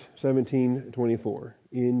Proverbs 17:24,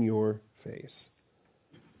 in your face.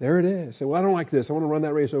 There it is. Say, well, I don't like this. I want to run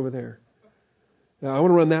that race over there. I want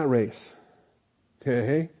to run that race.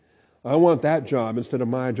 Okay? I want that job instead of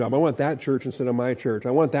my job. I want that church instead of my church.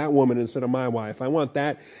 I want that woman instead of my wife. I want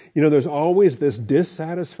that. There's always this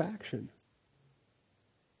dissatisfaction.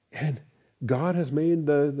 And God has made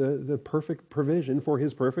the perfect provision for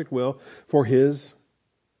his perfect will, for his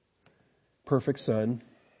perfect Son.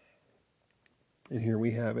 And here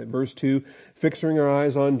we have it. Verse 2, fixing our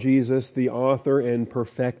eyes on Jesus, the author and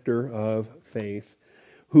perfecter of faith,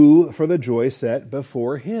 who for the joy set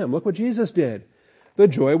before him. Look what Jesus did. The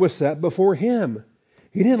joy was set before him.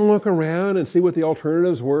 He didn't look around and see what the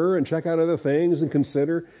alternatives were and check out other things and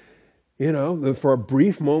consider. For a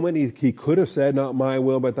brief moment, he could have said, not my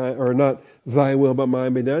will, but thy, or not thy will, but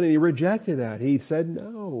mine be done. And he rejected that. He said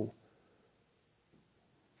no.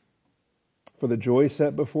 For the joy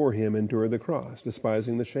set before him endured the cross,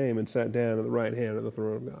 despising the shame, and sat down at the right hand of the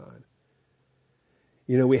throne of God.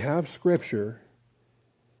 We have Scripture.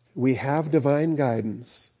 We have divine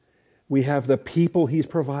guidance. We have the people he's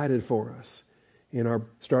provided for us.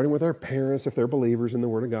 Starting with our parents, if they're believers in the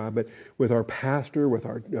Word of God, but with our pastor, with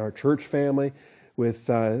our church family, with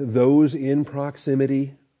those in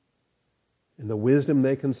proximity, and the wisdom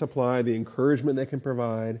they can supply, the encouragement they can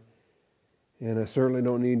provide. And I certainly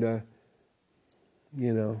don't need to,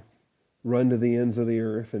 run to the ends of the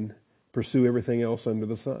earth and pursue everything else under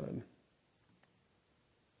the sun.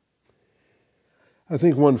 I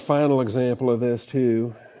think one final example of this,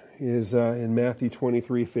 too, is in Matthew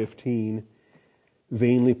 23:15.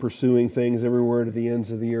 Vainly pursuing things everywhere to the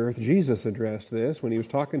ends of the earth. Jesus addressed this when he was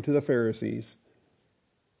talking to the Pharisees.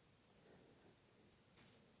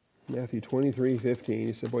 Matthew 23:15.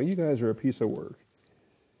 He said, boy, you guys are a piece of work.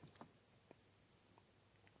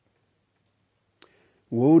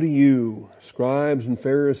 Woe to you, scribes and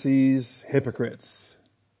Pharisees, hypocrites.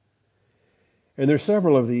 And there's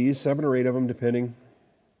several of these, 7 or 8 of them, depending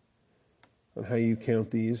on how you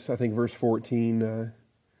count these. I think verse 14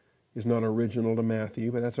 is not original to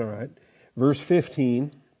Matthew, but that's all right. Verse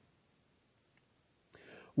 15.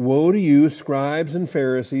 Woe to you, scribes and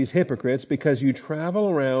Pharisees, hypocrites, because you travel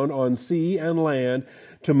around on sea and land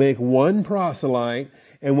to make one proselyte,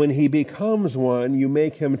 and when he becomes one, you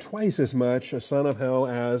make him twice as much a son of hell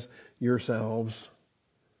as yourselves.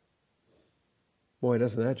 Boy,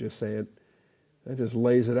 doesn't that just say it? That just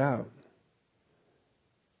lays it out.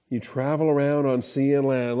 You travel around on sea and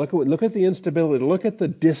land. Look at the instability. Look at the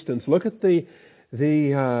distance. Look at the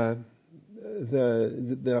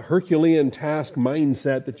Herculean task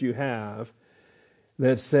mindset that you have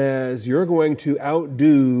that says you're going to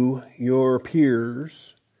outdo your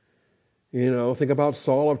peers. You know, think about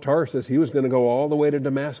Saul of Tarsus. He was going to go all the way to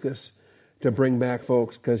Damascus to bring back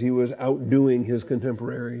folks because he was outdoing his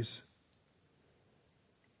contemporaries.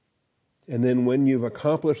 And then when you've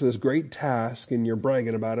accomplished this great task and you're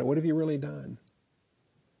bragging about it, what have you really done?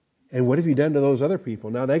 And what have you done to those other people?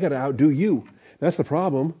 Now they got to outdo you. That's the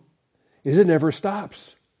problem. Is it never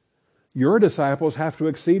stops. Your disciples have to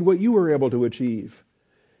exceed what you were able to achieve.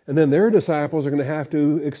 And then their disciples are going to have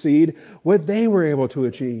to exceed what they were able to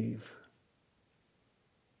achieve.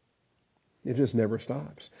 It just never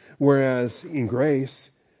stops. Whereas in grace,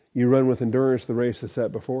 you run with endurance the race that's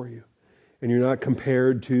set before you. And you're not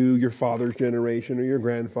compared to your father's generation or your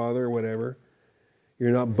grandfather or whatever. You're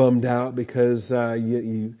not bummed out because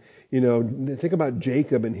you know, think about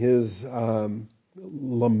Jacob and his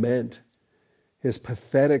lament, his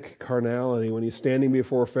pathetic carnality when he's standing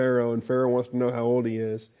before Pharaoh and Pharaoh wants to know how old he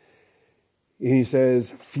is. And he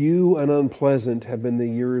says, few and unpleasant have been the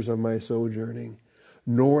years of my sojourning,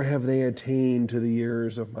 nor have they attained to the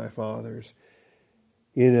years of my fathers.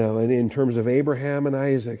 You know, and in terms of Abraham and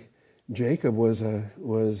Isaac, Jacob was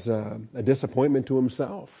a disappointment to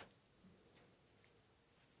himself.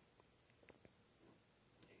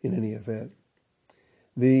 In any event,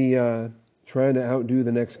 the trying to outdo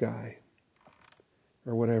the next guy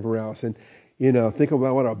or whatever else, and you know, think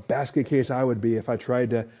about what a basket case I would be if I tried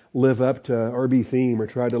to live up to R.B. Thiem or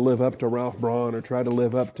tried to live up to Ralph Braun or tried to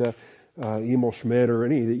live up to Emil Schmidt or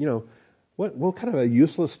any. You know, what kind of a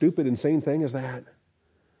useless, stupid, insane thing is that?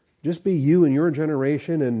 Just be you in your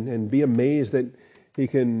generation and be amazed that he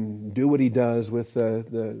can do what he does with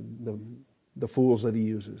the fools that he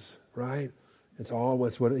uses, right? It's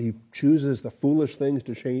what he chooses, the foolish things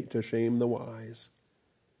to shame the wise.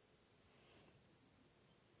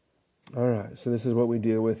 All right, so this is what we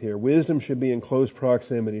deal with here. Wisdom should be in close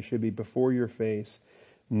proximity, should be before your face,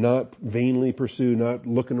 not vainly pursue, not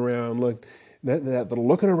looking around. Look, that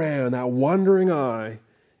looking around, that wandering eye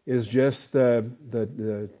is just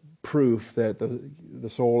the proof that the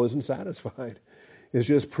soul isn't satisfied. It's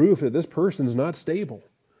just proof that this person's not stable.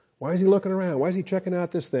 Why is he looking around? Why is he checking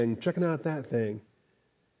out this thing, checking out that thing?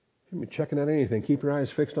 You can be checking out anything. Keep your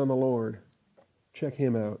eyes fixed on the Lord. Check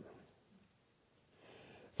him out.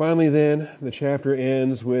 Finally then, the chapter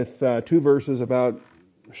ends with 2 verses about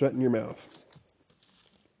shutting your mouth.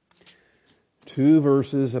 2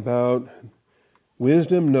 verses about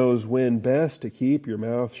wisdom knows when best to keep your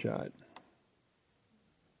mouth shut.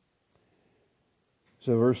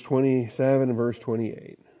 So verse 27 and verse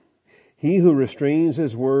 28. He who restrains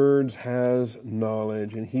his words has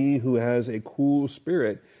knowledge, and he who has a cool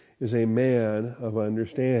spirit is a man of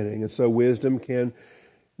understanding. And so wisdom can,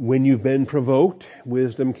 when you've been provoked,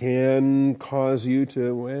 wisdom can cause you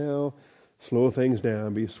to, slow things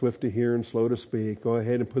down, be swift to hear and slow to speak. Go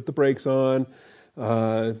ahead and put the brakes on.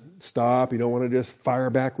 Stop. You don't want to just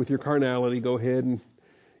fire back with your carnality. Go ahead and,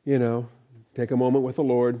 take a moment with the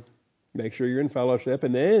Lord. Make sure you're in fellowship,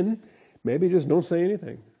 and then maybe just don't say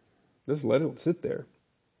anything. Just let it sit there.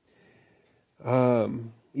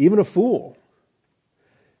 Even a fool.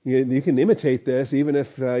 You can imitate this even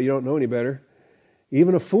if you don't know any better.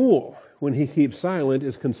 Even a fool, when he keeps silent,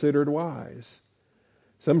 is considered wise.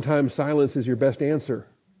 Sometimes silence is your best answer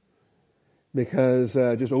because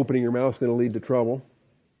just opening your mouth is going to lead to trouble.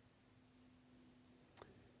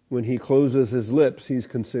 When he closes his lips, he's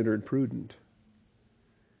considered prudent.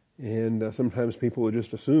 And sometimes people will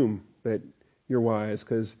just assume that you're wise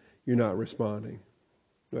because you're not responding.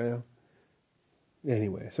 Well,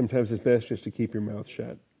 anyway, sometimes it's best just to keep your mouth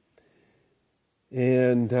shut.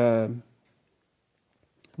 And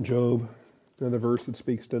Job, another verse that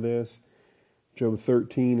speaks to this. Job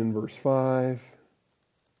 13 and verse 5.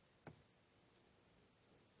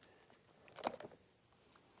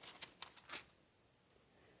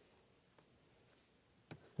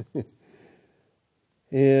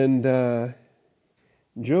 And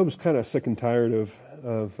Job's kind of sick and tired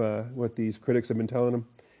of what these critics have been telling him.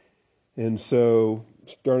 And so,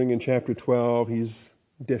 starting in chapter 12, he's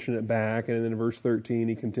dishing it back. And then in verse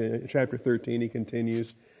 13, chapter 13, he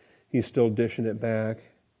continues. He's still dishing it back.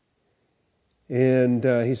 And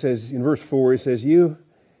he says, in verse 4, he says, You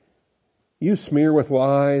smear with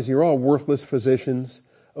lies. You're all worthless physicians.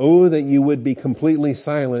 Oh, that you would be completely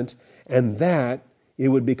silent, and that it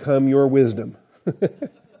would become your wisdom.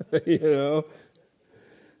 You know,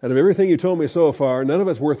 out of everything you told me so far, none of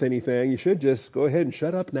it's worth anything. You should just go ahead and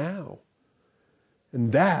shut up now.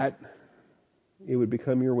 And that, it would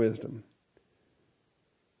become your wisdom.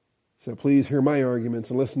 So please hear my arguments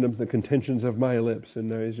and listen to the contentions of my lips.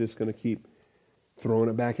 And he's just going to keep throwing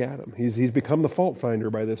it back at him. He's become the fault finder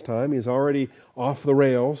by this time. He's already off the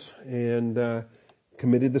rails and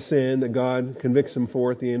committed the sin that God convicts him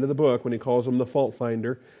for at the end of the book when he calls him the fault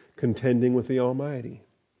finder, contending with the Almighty.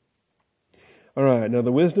 All right, now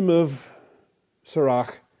the wisdom of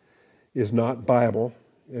Sirach is not Bible.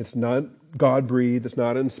 It's not God-breathed. It's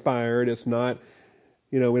not inspired. It's not,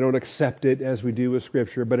 we don't accept it as we do with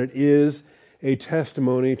Scripture, but it is a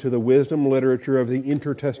testimony to the wisdom literature of the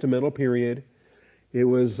intertestamental period. It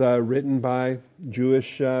was written by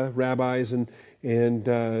Jewish rabbis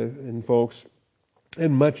and folks,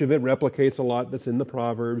 and much of it replicates a lot that's in the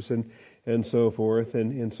Proverbs and so forth.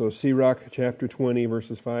 And so Sirach chapter 20,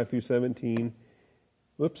 verses 5 through 17,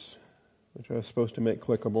 which I was supposed to make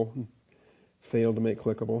clickable, failed to make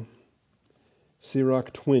clickable.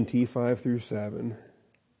 Sirach 20, 5 through 7.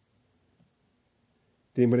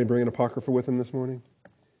 Did anybody bring an apocrypha with them this morning?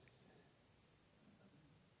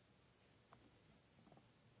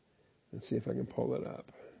 Let's see if I can pull it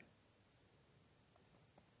up.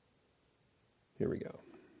 Here we go.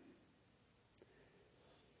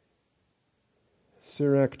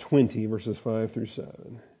 Sirach 20, verses 5 through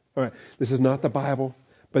 7. All right, this is not the Bible,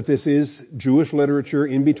 but this is Jewish literature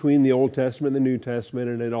in between the Old Testament and the New Testament,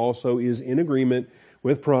 and it also is in agreement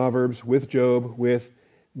with Proverbs, with Job, with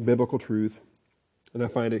biblical truth. And I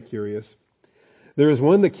find it curious. There is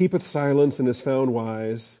one that keepeth silence and is found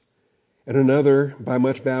wise, and another, by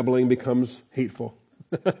much babbling, becomes hateful.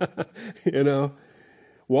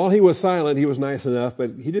 While he was silent, he was nice enough,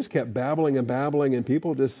 but he just kept babbling and babbling, and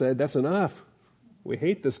people just said, that's enough. We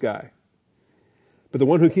hate this guy. But the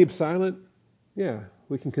one who keeps silent,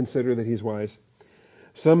 we can consider that he's wise.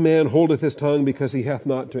 Some man holdeth his tongue because he hath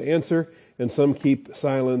not to answer, and some keep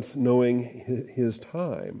silence knowing his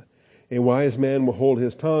time. A wise man will hold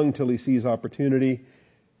his tongue till he sees opportunity,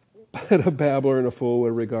 but a babbler and a fool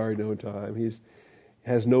will regard no time. He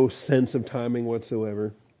has no sense of timing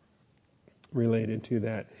whatsoever related to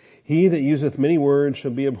that. He that useth many words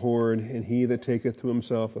shall be abhorred, and he that taketh to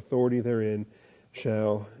himself authority therein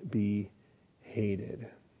shall be hated.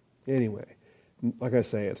 Anyway, like I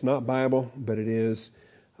say, it's not Bible, but it is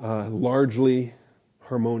largely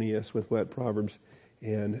harmonious with what Proverbs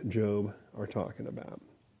and Job are talking about.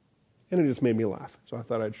 And it just made me laugh, so I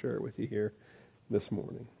thought I'd share it with you here this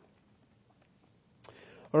morning.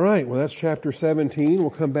 All right, well, that's chapter 17. We'll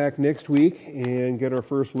come back next week and get our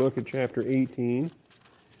first look at chapter 18.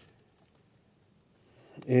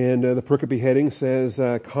 And the pericope heading says,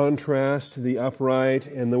 contrast the upright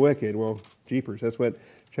and the wicked. Well, jeepers, that's what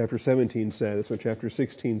chapter 17 said. That's what chapter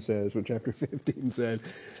 16 says, what chapter 15 said.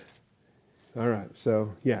 All right,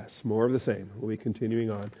 so yes, more of the same. We'll be continuing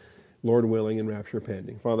on, Lord willing, and rapture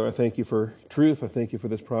pending. Father, I thank you for truth. I thank you for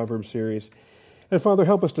this Proverbs series. And Father,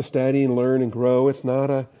 help us to study and learn and grow. It's not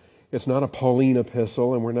a Pauline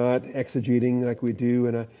epistle, and we're not exegeting like we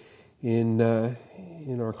do in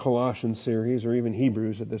our Colossians series or even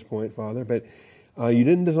Hebrews at this point, Father. But you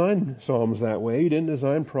didn't design Psalms that way. You didn't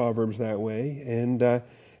design Proverbs that way.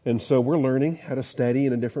 And so we're learning how to study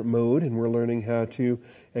in a different mode, and we're learning how to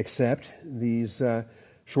accept these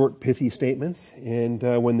short, pithy statements. And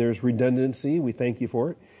when there's redundancy, we thank you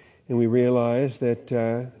for it. And we realize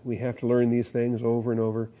that we have to learn these things over and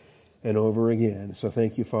over and over again. So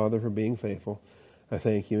thank you, Father, for being faithful. I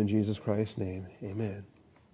thank you in Jesus Christ's name. Amen.